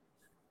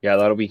 Yeah,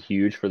 that'll be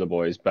huge for the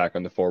boys back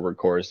on the forward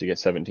course to get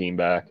 17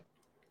 back.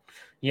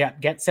 Yeah,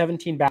 get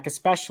 17 back,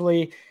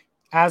 especially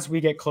as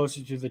we get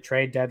closer to the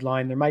trade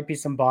deadline. There might be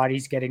some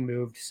bodies getting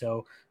moved.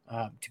 So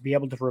to be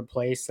able to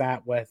replace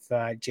that with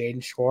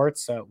Jaden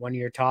Schwartz, one of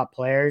your top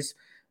players,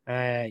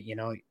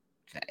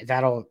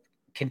 that'll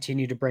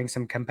continue to bring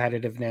some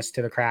competitiveness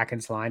to the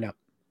Kraken's lineup.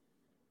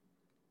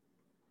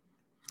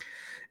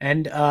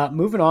 And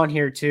moving on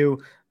here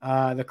to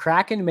the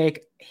Kraken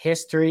make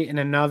history in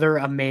another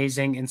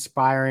amazing,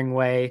 inspiring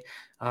way.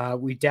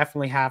 We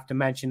definitely have to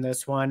mention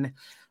this one.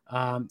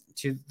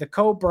 To the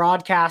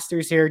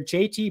co-broadcasters here,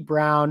 JT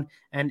Brown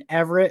and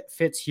Everett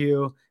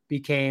Fitzhugh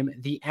became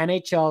the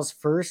NHL's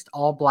first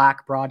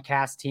all-black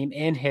broadcast team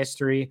in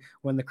history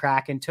when the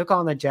Kraken took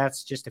on the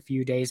Jets just a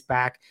few days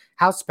back.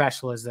 How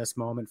special is this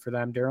moment for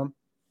them, Durham?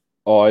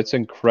 Oh, it's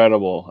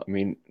incredible. I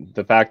mean,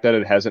 the fact that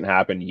it hasn't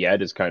happened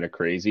yet is kind of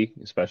crazy,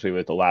 especially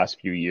with the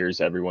last few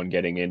years, everyone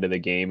getting into the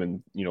game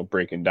and,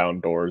 breaking down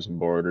doors and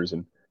borders.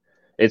 And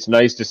it's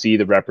nice to see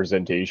the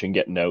representation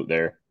getting out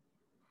there.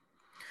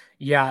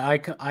 Yeah,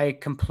 I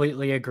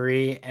completely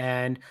agree.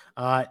 And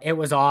it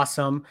was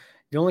awesome.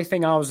 The only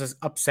thing I was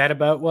upset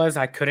about was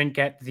I couldn't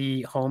get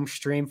the home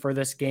stream for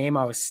this game.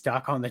 I was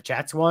stuck on the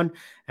Jets one,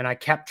 and I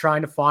kept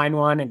trying to find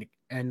one.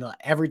 And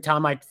every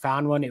time I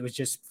found one, it was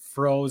just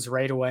froze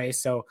right away.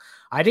 So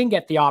I didn't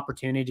get the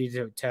opportunity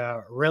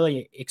to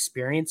really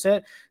experience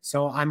it.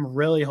 So I'm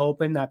really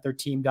hoping that they're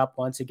teamed up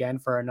once again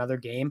for another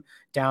game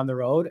down the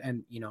road.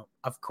 And,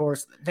 of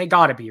course, they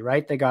got to be,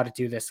 right? They got to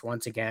do this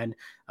once again.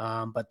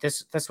 But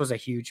this was a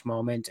huge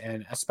moment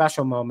and a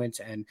special moment,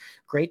 and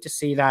great to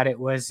see that it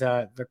was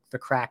the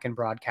Kraken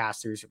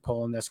broadcasters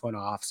pulling this one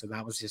off. So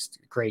that was just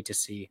great to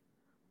see.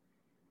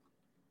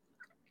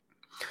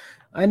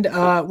 And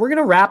we're going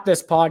to wrap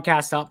this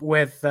podcast up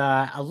with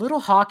a little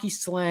hockey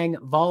slang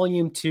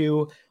volume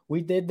 2.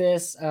 We did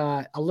this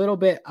a little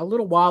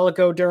while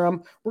ago,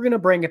 Durham. We're going to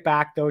bring it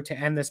back, though, to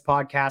end this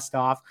podcast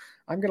off.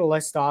 I'm going to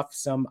list off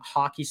some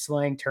hockey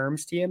slang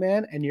terms to you,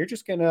 man, and you're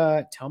just going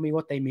to tell me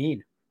what they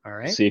mean. All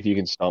right? See if you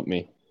can stump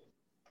me.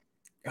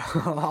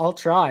 I'll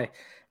try.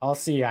 I'll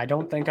see. I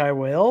don't think I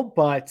will,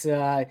 but,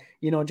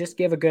 just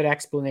give a good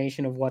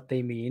explanation of what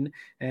they mean,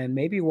 and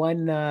maybe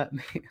when,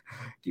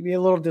 give me a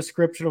little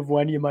description of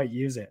when you might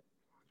use it.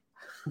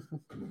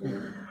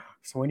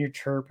 So when you're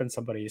chirping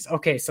somebody's.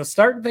 Okay, so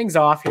starting things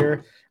off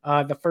here,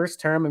 the first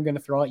term I'm going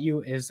to throw at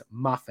you is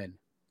muffin.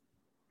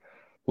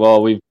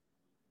 Well, we've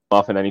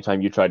muffin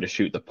anytime you try to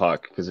shoot the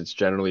puck because it's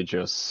generally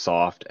just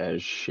soft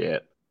as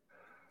shit.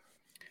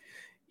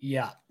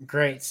 Yeah,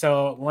 great.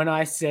 So when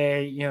I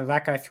say,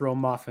 that guy threw a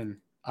muffin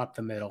up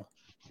the middle.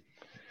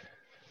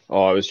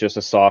 Oh, it was just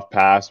a soft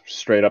pass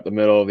straight up the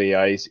middle of the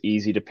ice,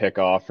 easy to pick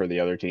off for the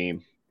other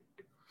team.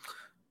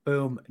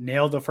 Boom.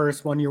 Nailed the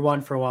first one. You're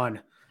 1 for 1.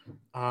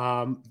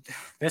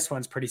 This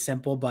one's pretty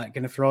simple, but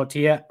going to throw it to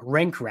you.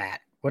 Rink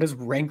rat. What does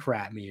rink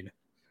rat mean?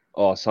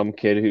 Oh, some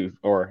kid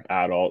or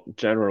adult,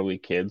 generally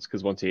kids,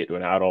 because once you get to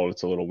an adult,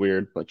 it's a little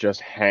weird, but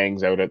just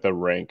hangs out at the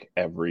rink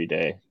every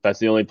day. That's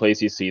the only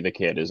place you see the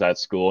kid is at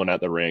school and at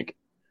the rink.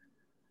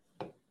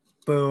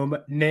 Boom.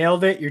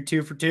 Nailed it. You're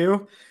 2 for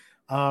 2.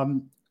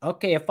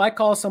 Okay, if I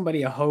call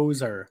somebody a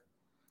hoser,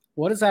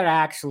 what does that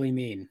actually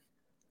mean,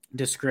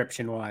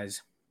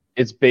 description-wise?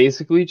 It's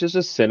basically just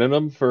a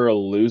synonym for a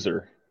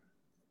loser.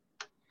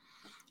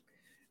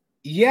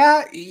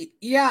 Yeah,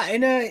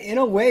 in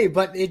a way,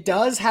 but it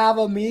does have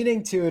a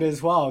meaning to it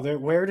as well.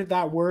 Where did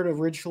that word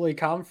originally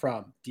come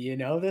from? Do you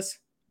know this?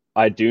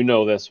 I do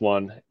know this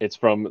one. It's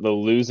from the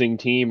losing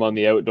team on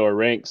the outdoor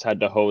rinks had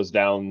to hose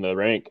down the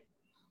rink.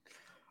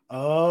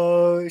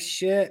 Oh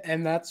shit!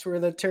 And that's where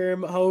the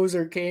term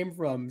hoser came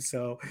from.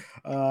 So,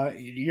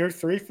 you're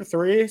 3 for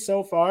 3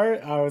 so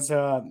far. I was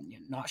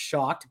not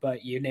shocked,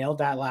 but you nailed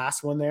that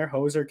last one there.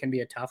 Hoser can be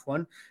a tough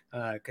one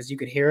because you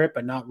could hear it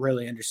but not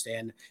really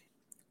understand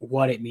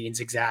what it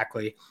means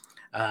exactly.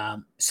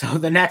 So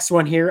the next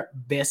one here,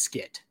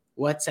 biscuit.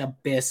 What's a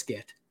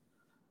biscuit?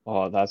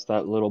 Oh, that's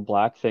that little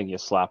black thing you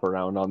slap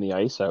around on the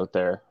ice out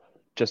there.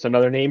 Just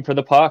another name for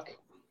the puck.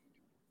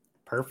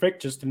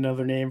 Perfect. Just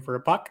another name for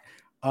a puck.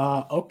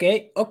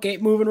 Okay.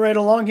 Moving right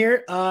along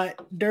here.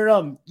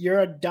 Durham,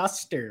 you're a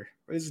duster.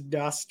 What does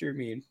duster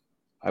mean?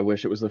 I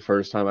wish it was the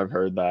first time I've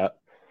heard that.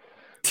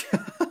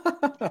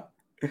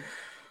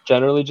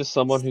 Generally just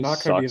someone who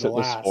sucks at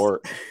the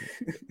sport.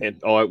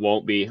 It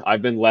won't be.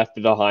 I've been left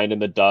behind in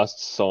the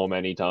dust so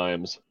many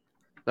times.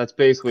 That's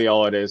basically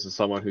all it is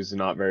someone who's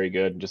not very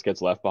good and just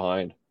gets left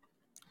behind.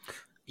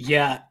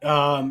 Yeah,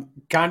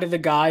 kind of the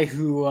guy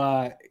who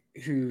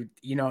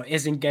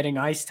isn't getting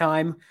ice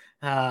time,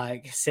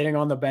 sitting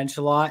on the bench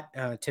a lot,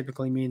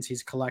 typically means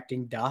he's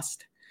collecting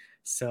dust.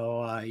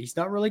 So he's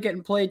not really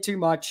getting played too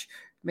much.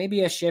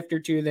 Maybe a shift or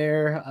two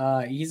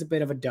there. He's a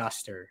bit of a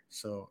duster.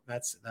 So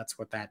that's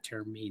what that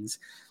term means.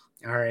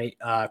 All right.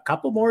 A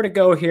couple more to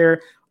go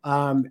here.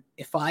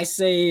 If I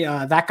say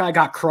that guy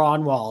got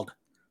Cronwalled,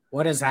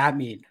 what does that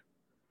mean?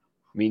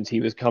 Means he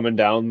was coming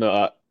down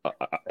the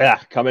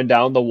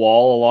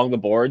wall along the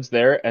boards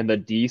there, and the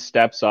D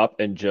steps up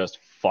and just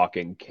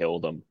fucking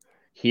killed him.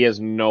 He has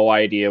no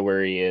idea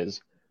where he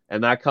is.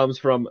 And that comes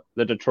from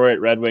the Detroit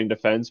Red Wing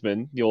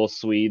defenseman, the old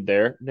Swede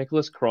there,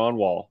 Nicholas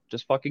Kronwall.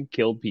 Just fucking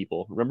killed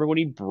people. Remember when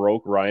he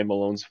broke Ryan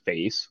Malone's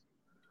face?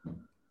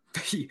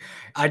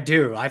 I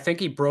do. I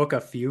think he broke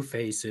a few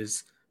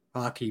faces.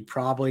 He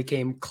probably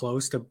came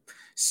close to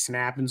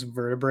snapping some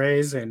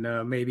vertebrae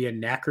and maybe a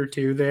neck or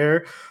two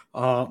there.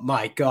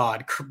 My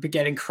God,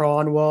 getting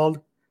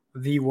Kronwalled,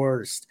 the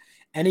worst.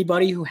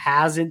 Anybody who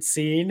hasn't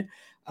seen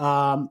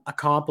a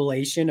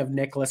compilation of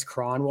Nicholas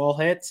Kronwall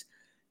hits,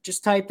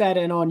 just type that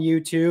in on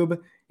YouTube.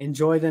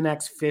 Enjoy the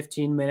next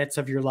 15 minutes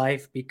of your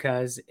life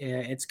because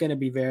it's going to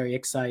be very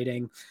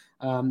exciting.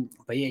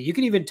 But yeah, you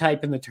can even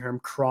type in the term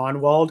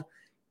Kronwalled.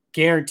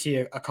 Guarantee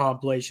a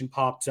compilation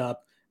pops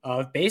up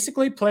of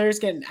basically players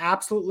getting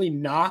absolutely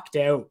knocked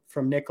out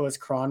from Nicholas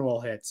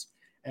Kronwall hits.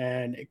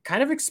 And it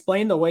kind of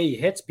explain the way he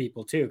hits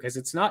people too, because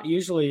it's not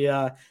usually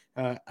a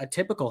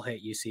typical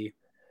hit you see.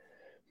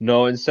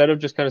 No, instead of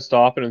just kind of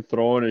stopping and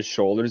throwing his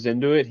shoulders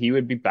into it, he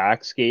would be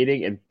back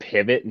skating and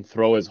pivot and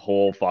throw his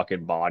whole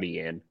fucking body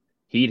in.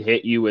 He'd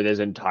hit you with his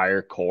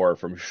entire core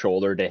from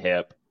shoulder to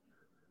hip.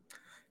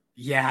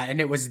 Yeah, and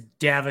it was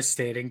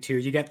devastating too.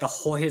 You get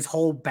his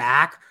whole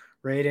back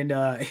right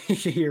into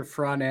your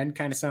front end.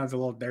 Kind of sounds a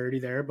little dirty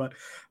there, but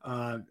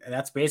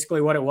that's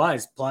basically what it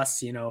was.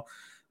 Plus,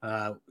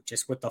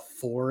 just with the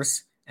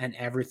force and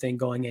everything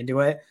going into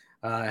it.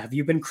 Have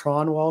you been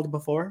Kronwalled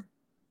before?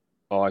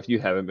 Oh, if you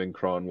haven't been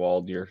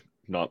Kronwalled, you're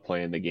not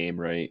playing the game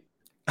right.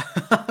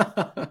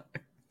 I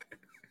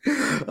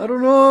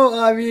don't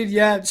know. I mean,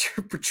 yeah,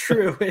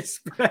 true.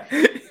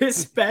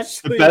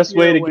 Especially the best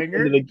way to get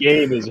into the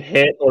game is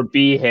hit or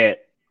be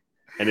hit,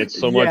 and it's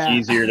so much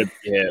easier to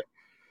be hit.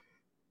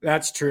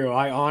 That's true.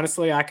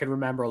 I could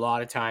remember a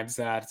lot of times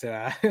that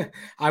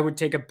I would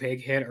take a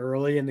big hit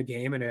early in the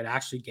game and it would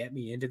actually get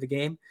me into the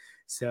game.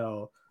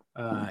 So,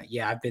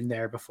 I've been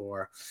there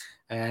before.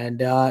 And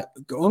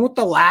going with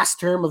the last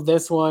term of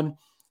this one,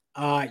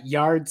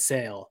 yard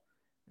sale.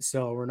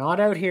 So we're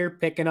not out here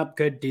picking up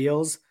good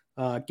deals.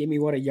 Give me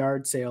what a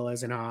yard sale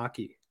is in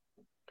hockey.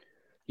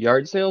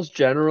 Yard sales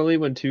generally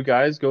when two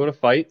guys go to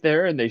fight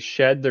there and they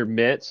shed their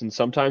mitts and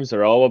sometimes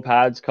their elbow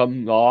pads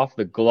come off,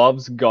 the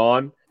gloves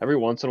gone. Every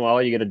once in a while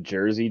you get a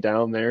jersey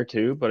down there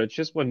too, but it's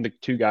just when the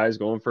two guys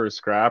going for a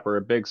scrap or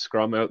a big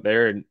scrum out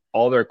there and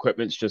all their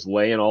equipment's just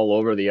laying all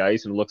over the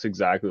ice and looks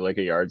exactly like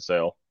a yard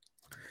sale.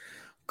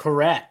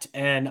 Correct.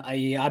 And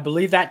I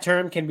believe that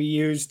term can be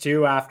used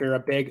too after a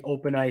big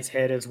open ice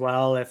hit as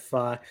well. If,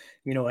 a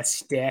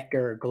stick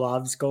or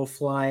gloves go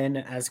flying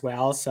as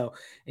well. So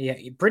yeah,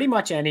 pretty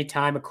much any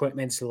time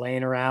equipment's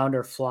laying around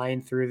or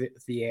flying through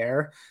the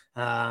air,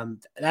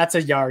 that's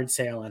a yard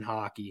sale in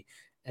hockey.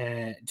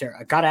 And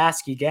I got to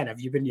ask you again, have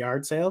you been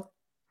yard sailed?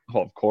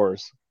 Oh, of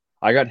course.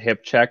 I got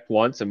hip checked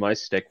once and my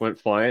stick went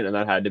flying and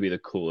that had to be the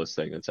coolest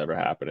thing that's ever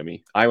happened to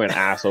me. I went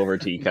ass over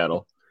tea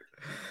kettle.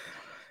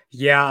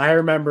 Yeah, I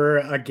remember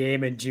a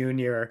game in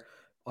junior.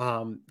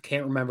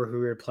 Can't remember who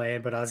we were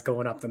playing, but I was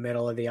going up the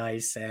middle of the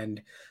ice,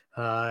 and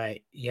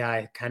yeah,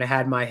 I kind of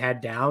had my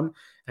head down,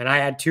 and I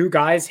had two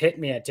guys hit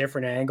me at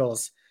different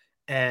angles,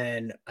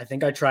 and I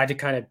think I tried to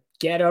kind of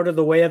get out of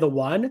the way of the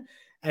one,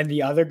 and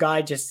the other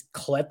guy just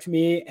clipped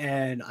me,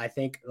 and I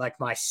think like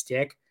my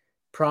stick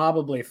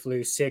probably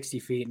flew 60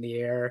 feet in the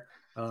air.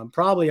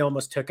 Probably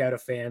almost took out a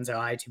fan's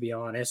eye, to be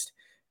honest.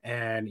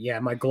 And yeah,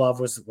 my glove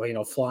was,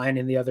 flying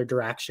in the other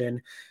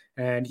direction.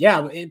 And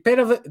yeah, a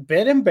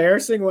bit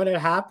embarrassing when it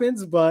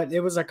happens, but it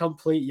was a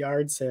complete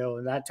yard sale,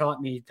 and that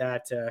taught me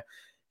that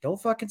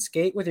don't fucking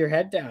skate with your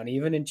head down,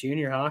 even in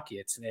junior hockey.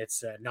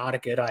 It's not a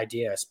good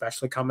idea,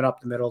 especially coming up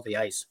the middle of the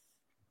ice.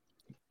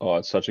 Oh,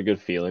 it's such a good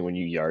feeling when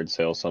you yard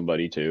sale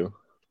somebody too.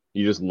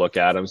 You just look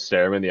at them,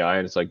 stare them in the eye,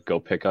 and it's like, go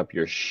pick up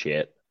your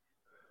shit.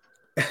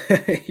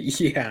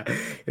 Yeah,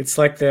 it's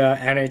like the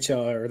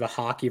NHL or the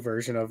hockey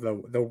version of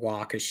the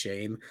walk of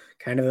shame,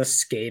 kind of the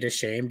skate of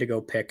shame to go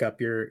pick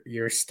up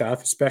your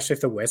stuff, especially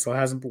if the whistle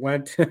hasn't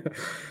went.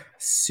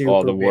 Super.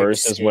 Oh, the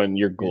worst is when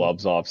your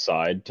glove's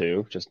offside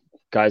too. Just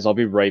guys, I'll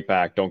be right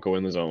back. Don't go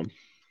in the zone.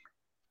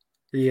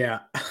 Yeah,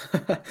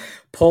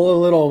 pull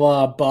a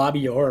little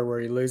Bobby Orr where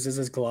he loses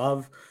his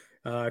glove,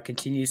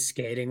 continues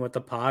skating with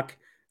the puck.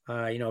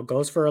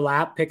 Goes for a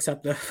lap, picks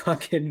up the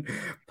fucking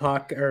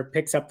puck or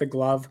picks up the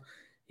glove,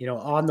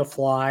 on the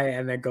fly,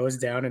 and then goes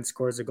down and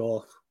scores a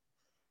goal.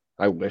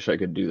 I wish I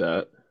could do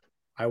that.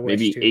 I wish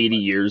maybe too, 80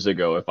 years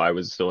ago if I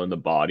was still in the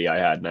body I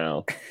had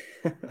now.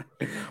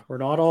 We're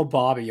not all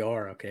Bobby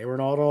Orr, okay? We're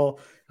not all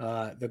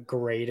the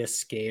greatest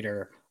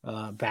skater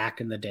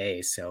back in the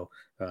day. So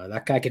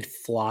that guy could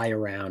fly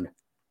around.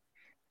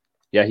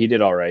 Yeah, he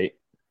did all right.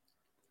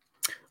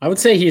 I would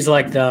say he's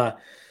like the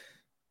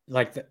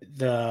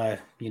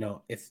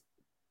if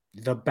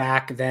the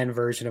back then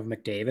version of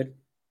McDavid.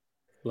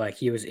 Like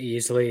he was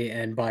easily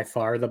and by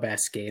far the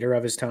best skater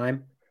of his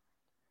time.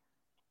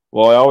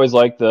 Well, I always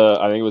liked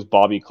I think it was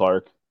Bobby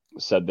Clark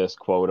said this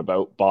quote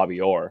about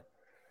Bobby Orr,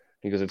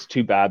 because it's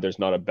too bad there's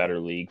not a better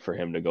league for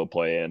him to go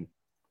play in.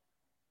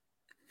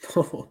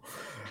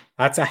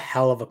 That's a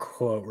hell of a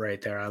quote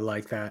right there. I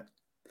like that.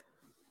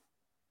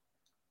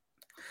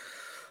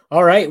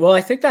 All right. Well, I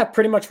think that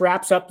pretty much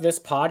wraps up this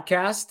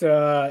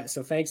podcast.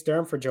 So thanks,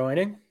 Durham, for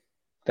joining.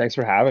 Thanks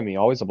for having me.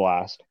 Always a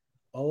blast.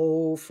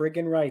 Oh,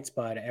 friggin' rights,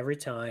 bud, every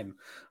time.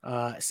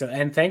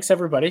 And thanks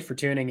everybody for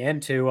tuning in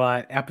to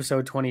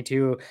episode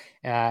 22,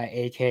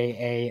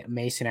 aka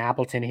Mason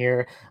Appleton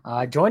here.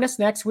 Join us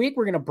next week.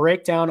 We're going to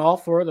break down all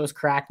four of those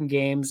Kraken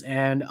games.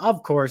 And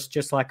of course,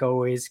 just like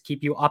always,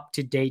 keep you up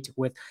to date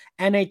with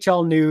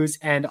NHL news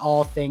and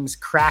all things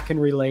Kraken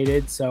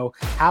related. So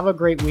have a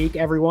great week,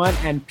 everyone,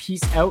 and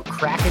peace out,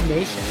 Kraken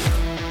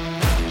Nation.